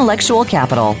by intellectual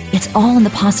capital. It's all in the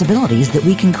possibilities that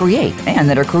we can create and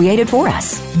that are created for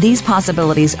us. These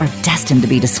possibilities are destined to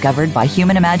be discovered by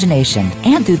human imagination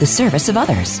and through the service of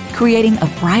others, creating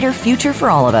a brighter future for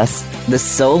all of us. The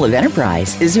Soul of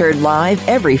Enterprise is heard live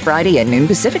every Friday at noon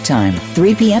Pacific Time,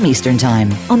 3 p.m. Eastern Time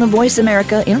on the Voice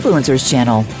America Influencers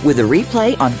channel with the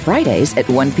replay on Fridays at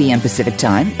 1 p.m. Pacific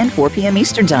Time and 4 p.m.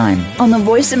 Eastern Time on the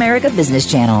Voice America Business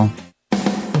Channel.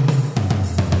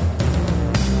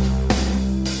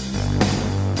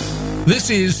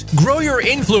 This is Grow Your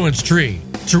Influence Tree.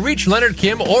 To reach Leonard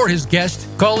Kim or his guest,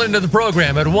 call into the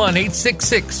program at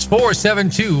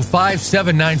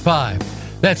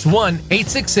 1-866-472-5795. That's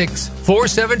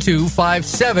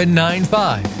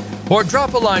 1-866-472-5795. Or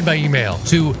drop a line by email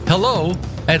to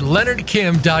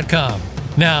hello@leonardkim.com.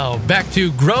 Now, back to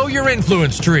Grow Your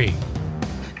Influence Tree.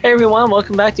 Hey everyone,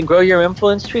 welcome back to Grow Your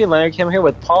Influence Tree. Leonard Kim here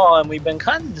with Paul, and we've been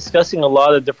kind of discussing a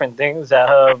lot of different things that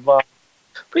have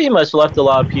pretty much left a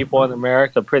lot of people in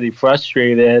America pretty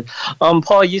frustrated.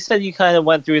 Paul, you said you kind of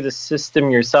went through the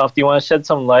system yourself. Do you want to shed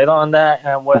some light on that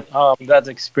and what that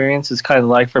experience is kind of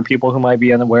like for people who might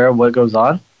be unaware of what goes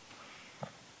on?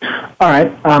 All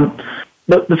right.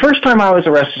 The first time I was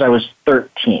arrested, I was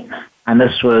 13, and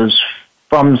this was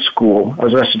from school. I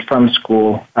was arrested from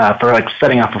school for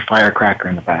setting off a firecracker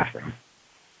in the bathroom.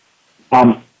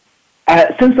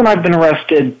 Since then, I've been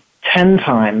arrested 10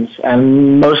 times,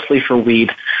 and mostly for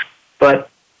weed. But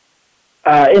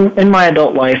in my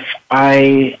adult life,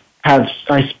 I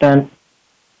spent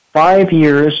 5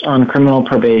 years on criminal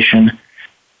probation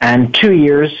and 2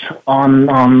 years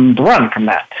on the run from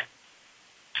that.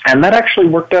 And that actually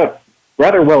worked out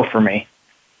rather well for me.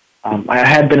 I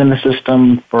had been in the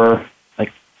system for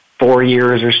 4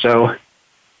 years or so,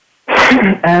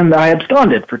 and I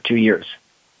absconded for 2 years.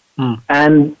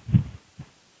 And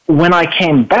when I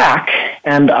came back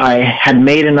and I had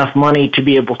made enough money to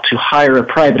be able to hire a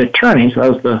private attorney, so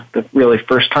that was the really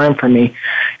first time for me.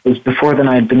 It was before then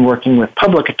I had been working with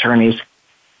public attorneys.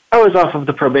 I was off of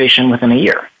the probation within a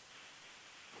year.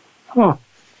 Huh.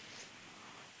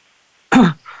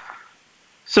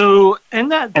 So in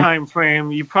that time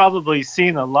frame, you've probably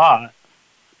seen a lot.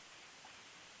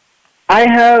 I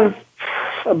have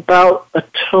about a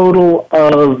total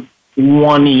of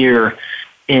 1 year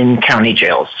in county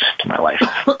jails to my life.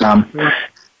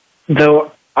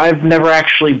 Though I've never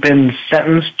actually been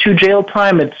sentenced to jail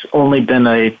time, it's only been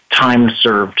a time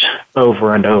served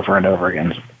over and over and over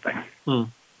again sort of thing.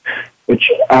 Which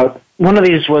one of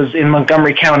these was in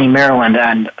Montgomery County, Maryland,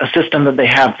 and a system that they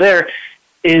have there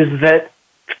is that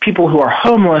people who are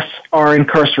homeless are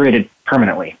incarcerated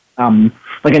permanently.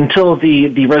 Until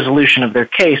the resolution of their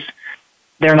case,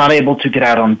 they're not able to get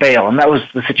out on bail. And that was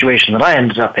the situation that I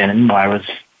ended up in, and I was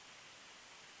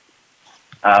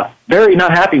very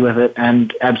not happy with it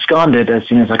and absconded as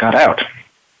soon as I got out.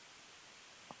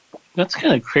 That's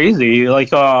kind of crazy.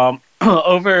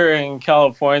 Over in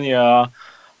California,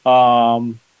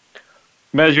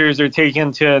 measures are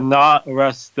taken to not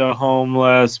arrest the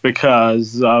homeless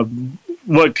because of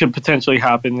what could potentially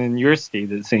happen in your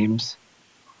state, it seems.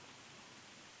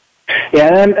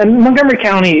 Yeah, and Montgomery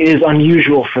County is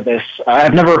unusual for this.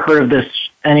 I've never heard of this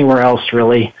anywhere else,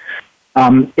 really.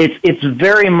 It's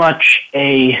very much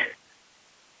a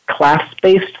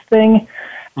class-based thing,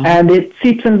 and it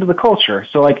seeps into the culture.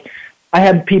 So, I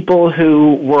had people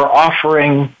who were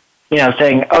offering,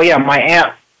 saying, oh, yeah, my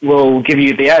aunt will give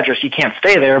you the address. You can't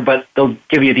stay there, but they'll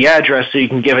give you the address so you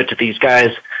can give it to these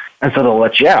guys, and so they'll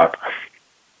let you out.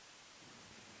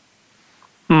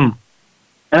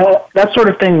 That sort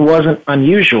of thing wasn't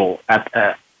unusual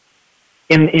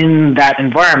in that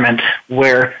environment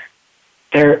where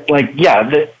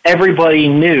everybody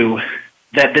knew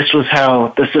that this was how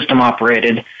the system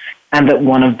operated, and that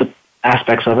one of the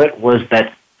aspects of it was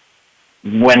that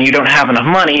when you don't have enough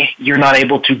money, you're not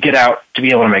able to get out to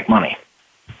be able to make money.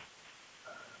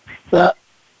 That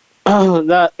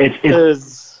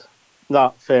is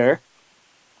not fair.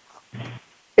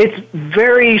 It's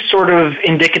very sort of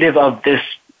indicative of this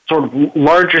sort of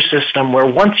larger system where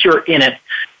once you're in it,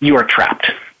 you are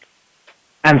trapped.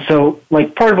 And so,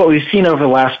 part of what we've seen over the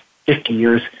last 50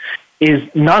 years is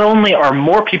not only are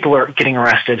more people are getting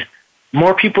arrested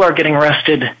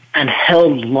and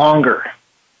held longer.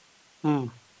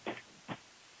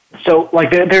 So,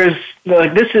 there's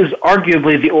this is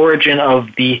arguably the origin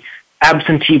of the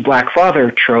absentee black father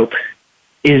trope,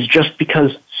 is just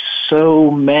because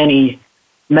so many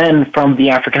men from the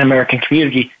African American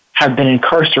community have been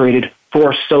incarcerated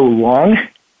for so long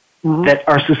that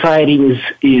our society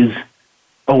is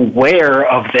aware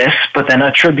of this, but then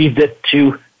attributes it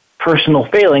to personal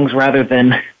failings rather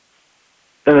than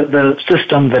the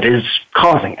system that is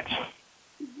causing it.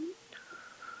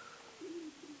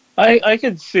 I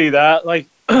could see that.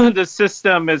 The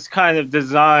system is kind of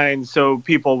designed so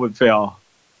people would fail.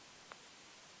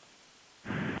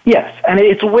 Yes, and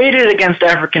it's weighted against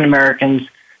African Americans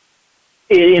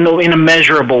in a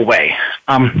measurable way.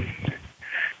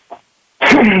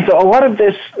 So a lot of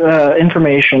this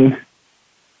information,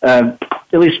 at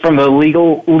least from the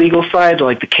legal side,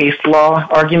 like the case law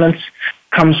arguments,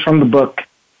 comes from the book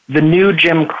The New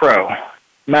Jim Crow,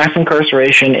 Mass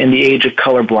Incarceration in the Age of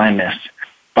Colorblindness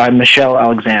by Michelle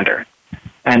Alexander.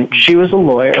 And she was a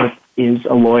lawyer, is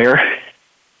a lawyer,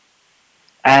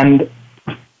 and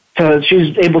so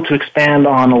she's able to expand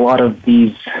on a lot of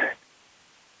these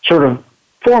sort of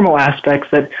formal aspects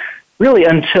that really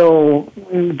until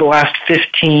the last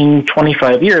 15,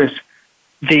 25 years,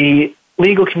 the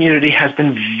legal community has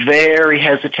been very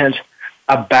hesitant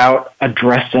about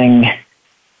addressing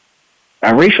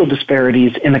racial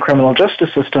disparities in the criminal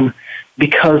justice system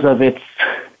because of its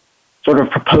sort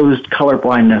of proposed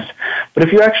colorblindness. But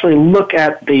if you actually look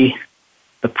at the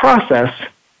process,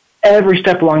 every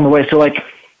step along the way, so like,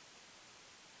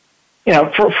 you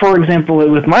know, for example,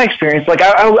 with my experience, like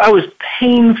I was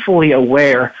painfully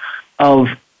aware of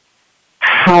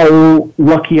how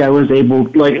lucky I was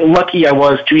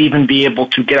to even be able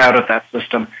to get out of that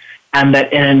system, and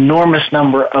that an enormous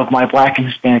number of my Black and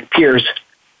Hispanic peers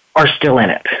are still in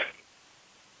it.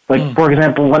 Like, for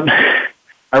example, when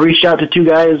I reached out to two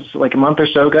guys like a month or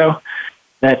so ago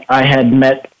that I had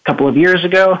met a couple of years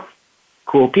ago,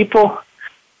 cool people,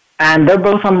 and they're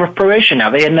both on probation now.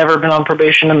 They had never been on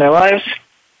probation in their lives,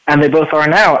 and they both are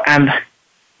now, and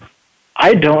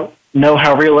I don't know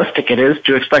how realistic it is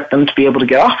to expect them to be able to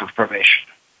get off of probation.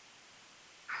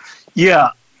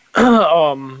 Yeah,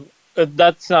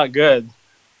 that's not good.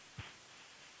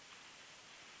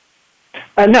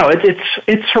 No,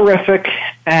 it's horrific,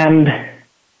 and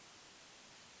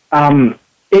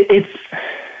it's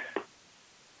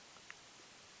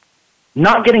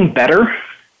not getting better.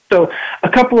 So a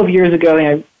couple of years ago,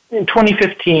 in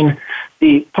 2015,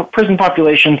 the prison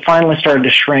population finally started to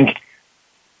shrink.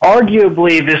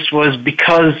 Arguably, this was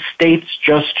because states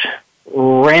just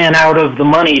ran out of the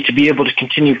money to be able to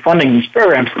continue funding these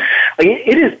programs. Like,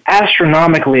 it is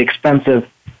astronomically expensive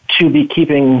to be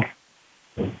keeping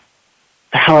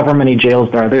however many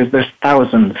jails there are. There's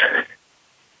thousands.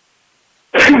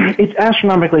 It's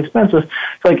astronomically expensive.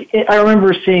 So, like, I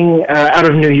remember seeing out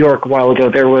of New York a while ago,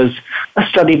 there was a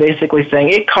study basically saying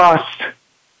it costs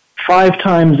 5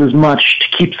 times as much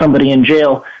to keep somebody in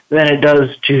jail than it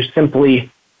does to simply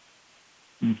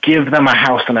give them a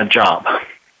house and a job.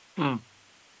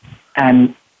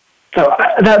 And so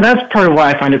that's part of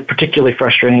why I find it particularly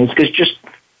frustrating, is because just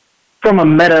from a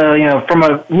meta, from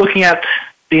a looking at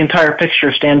the entire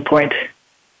picture standpoint,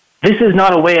 this is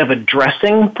not a way of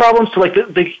addressing problems. So, like,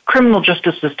 the criminal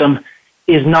justice system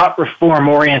is not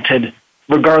reform-oriented,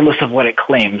 regardless of what it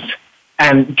claims.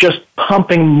 And just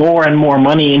pumping more and more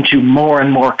money into more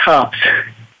and more cops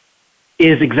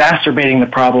is exacerbating the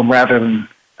problem rather than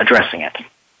addressing it.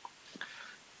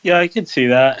 Yeah, I can see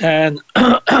that. And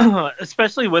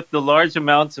especially with the large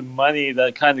amounts of money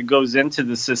that kind of goes into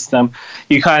the system,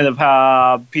 you kind of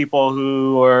have people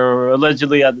who are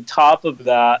allegedly at the top of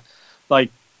that,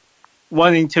 like,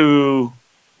 wanting to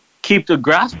keep the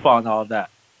grasp on all that.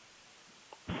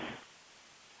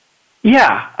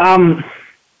 Yeah. I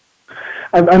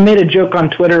made a joke on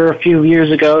Twitter a few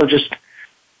years ago, just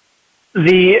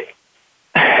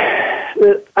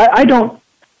I don't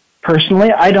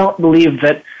believe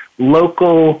that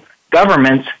local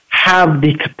governments have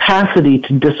the capacity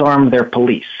to disarm their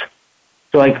police.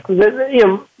 So, like,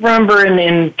 remember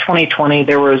in 2020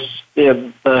 there was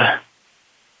the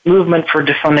movement for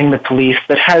defunding the police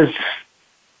that has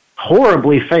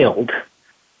horribly failed.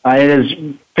 It has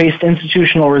faced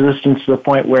institutional resistance to the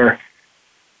point where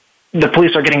the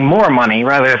police are getting more money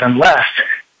rather than less,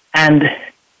 and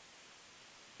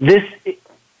this.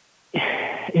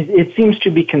 It seems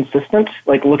to be consistent,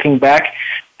 like, looking back,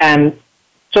 and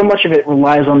so much of it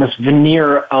relies on this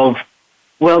veneer of,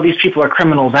 well, these people are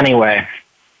criminals anyway.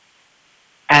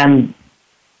 And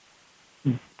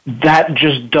that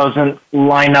just doesn't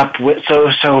line up with,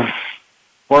 so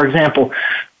for example,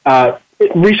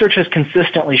 research has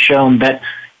consistently shown that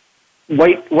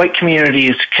white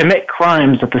communities commit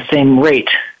crimes at the same rate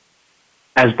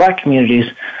as Black communities,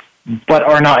 but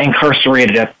are not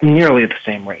incarcerated at nearly the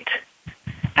same rate.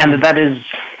 And that is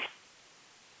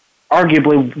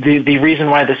arguably the reason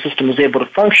why the system is able to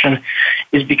function,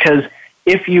 is because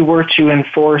if you were to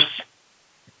enforce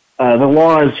the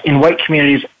laws in white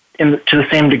communities to the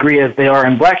same degree as they are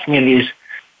in Black communities,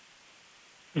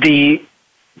 the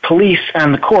police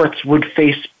and the courts would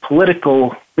face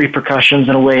political repercussions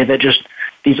in a way that just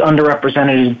these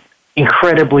underrepresented,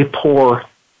 incredibly poor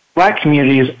Black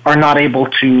communities are not able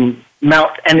to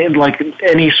mount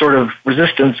any sort of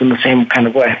resistance in the same kind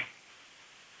of way.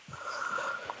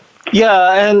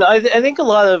 Yeah, and I think a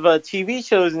lot of TV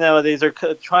shows nowadays are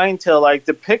trying to like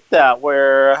depict that,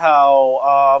 where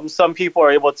how some people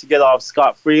are able to get off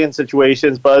scot-free in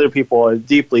situations, but other people are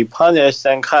deeply punished,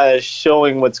 and kind of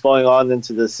showing what's going on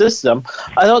into the system.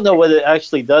 I don't know what it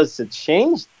actually does to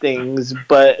change things,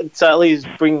 but it's at least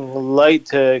bringing light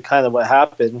to kind of what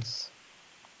happens.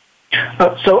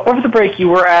 So over the break, you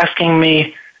were asking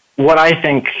me what I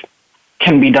think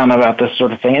can be done about this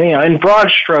sort of thing. And, in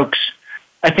broad strokes,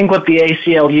 I think what the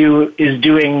ACLU is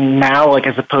doing now, like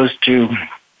as opposed to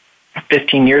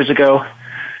 15 years ago,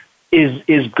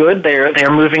 is good.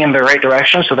 They're moving in the right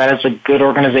direction, so that is a good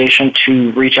organization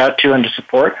to reach out to and to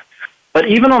support. But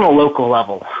even on a local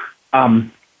level,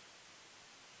 and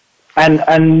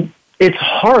it's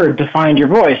hard to find your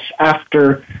voice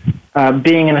after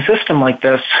being in a system like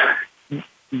this.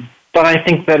 But I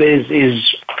think that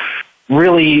is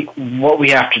really what we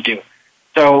have to do.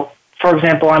 So, for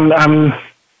example,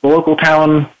 the local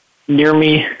town near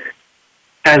me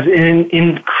has an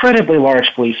incredibly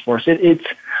large police force. It's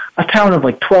a town of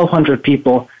like 1,200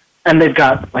 people, and they've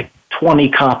got like 20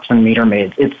 cops and meter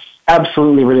maids. It's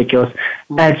absolutely ridiculous.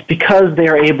 And it's because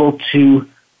they're able to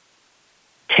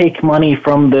take money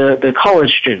from the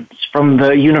college students, from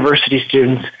the university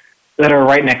students that are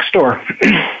right next door.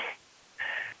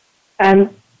 And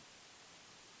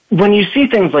when you see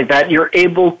things like that, you're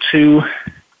able to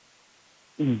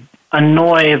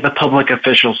annoy the public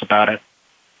officials about it,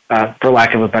 for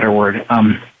lack of a better word.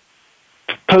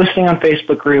 Posting on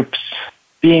Facebook groups,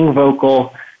 being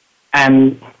vocal,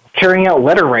 and carrying out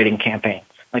letter writing campaigns,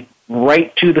 like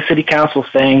write to the city council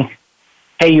saying,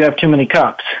 hey, you have too many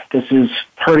cops. This is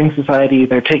hurting society.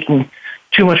 They're taking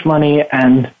too much money,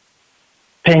 and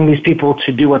paying these people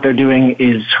to do what they're doing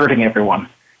is hurting everyone.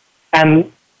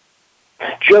 And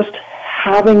just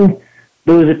having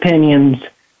those opinions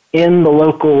in the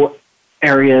local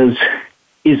areas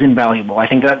is invaluable. I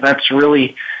think that's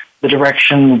really the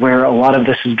direction where a lot of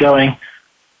this is going,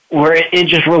 where it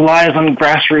just relies on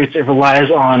grassroots, it relies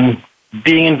on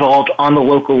being involved on the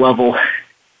local level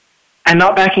and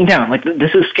not backing down. Like,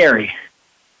 this is scary.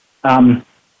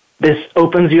 This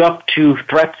opens you up to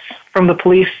threats from the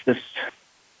police. This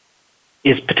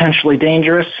is potentially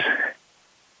dangerous.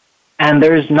 And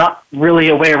there's not really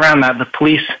a way around that. The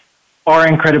police are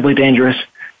incredibly dangerous.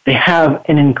 They have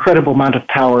an incredible amount of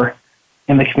power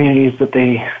in the communities that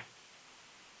they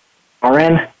are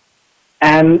in.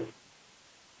 And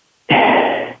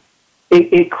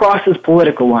it crosses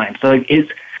political lines. So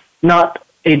it's not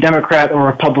a Democrat or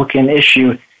Republican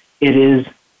issue. It is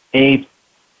a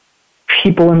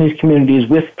people in these communities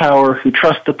with power who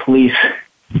trust the police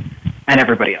and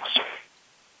everybody else.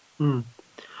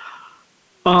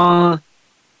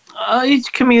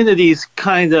 Each community is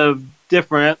kind of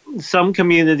different. Some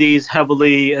communities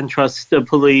heavily entrust the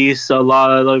police. A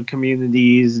lot of the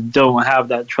communities don't have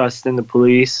that trust in the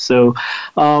police. So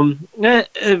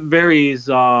it varies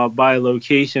by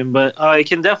location. But I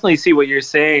can definitely see what you're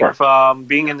saying from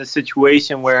being in a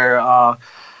situation where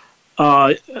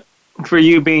for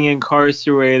you being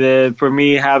incarcerated, for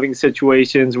me having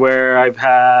situations where I've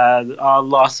had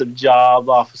loss of job,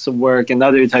 loss of work, and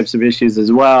other types of issues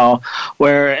as well,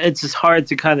 where it's just hard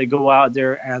to kind of go out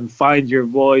there and find your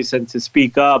voice and to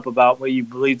speak up about what you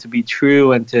believe to be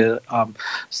true and to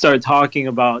start talking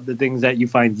about the things that you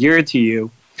find dear to you.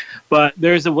 But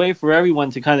there's a way for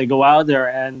everyone to kind of go out there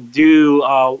and do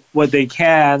what they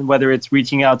can, whether it's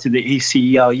reaching out to the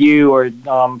ACLU or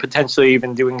potentially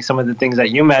even doing some of the things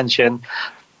that you mentioned.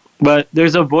 But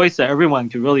there's a voice that everyone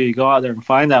could really go out there and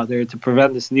find out there to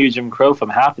prevent this new Jim Crow from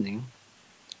happening.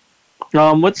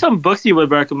 What's some books you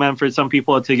would recommend for some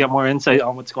people to get more insight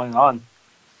on what's going on?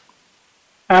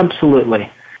 Absolutely.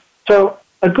 So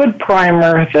a good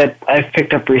primer that I've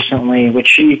picked up recently,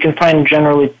 which you can find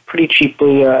generally pretty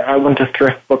cheaply, I went to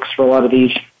thrift books for a lot of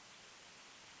these.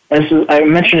 I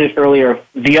mentioned it earlier,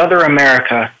 The Other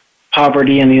America,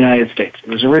 Poverty in the United States. It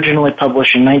was originally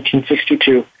published in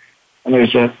 1962, and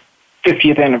there's a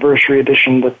 50th anniversary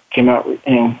edition that came out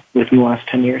within the last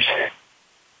 10 years.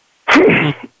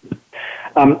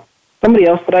 Somebody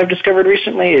else that I've discovered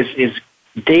recently is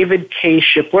David K.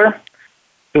 Shipler,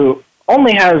 who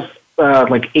only has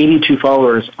like 82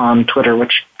 followers on Twitter,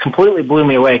 which completely blew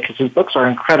me away because his books are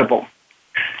incredible.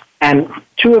 And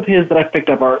two of his that I picked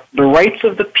up are The Rights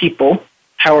of the People,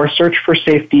 How Our Search for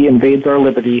Safety Invades Our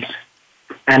Liberties,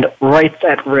 and Rights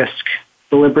at Risk,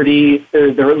 the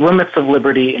Limits of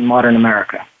Liberty in Modern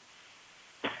America.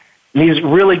 And these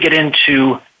really get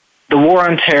into the war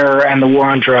on terror and the war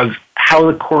on drugs,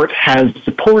 how the court has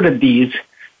supported these,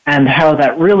 and how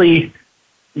that really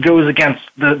goes against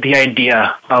the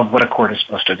idea of what a court is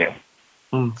supposed to do.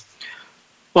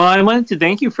 Well, I wanted to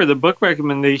thank you for the book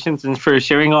recommendations and for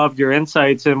sharing all of your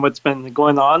insights and what's been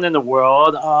going on in the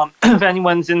world. If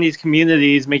anyone's in these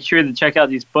communities, make sure to check out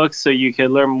these books so you can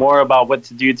learn more about what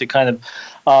to do to kind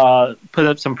of put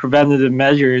up some preventative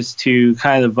measures to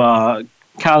kind of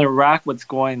counteract what's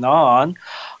going on.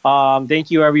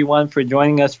 Thank you, everyone, for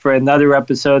joining us for another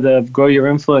episode of Grow Your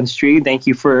Influence Tree. Thank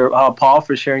you for Paul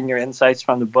for sharing your insights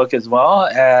from the book as well,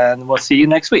 and we'll see you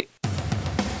next week.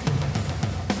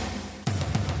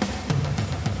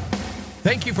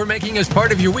 Thank you for making us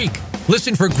part of your week.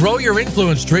 Listen for Grow Your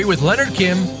Influence Tree with Leonard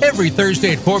Kim every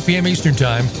Thursday at 4 p.m. Eastern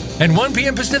Time and 1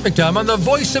 p.m. Pacific Time on the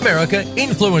Voice America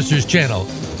Influencers channel.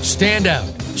 Stand out,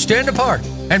 stand apart,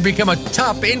 and become a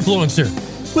top influencer.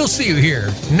 We'll see you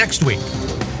here next week.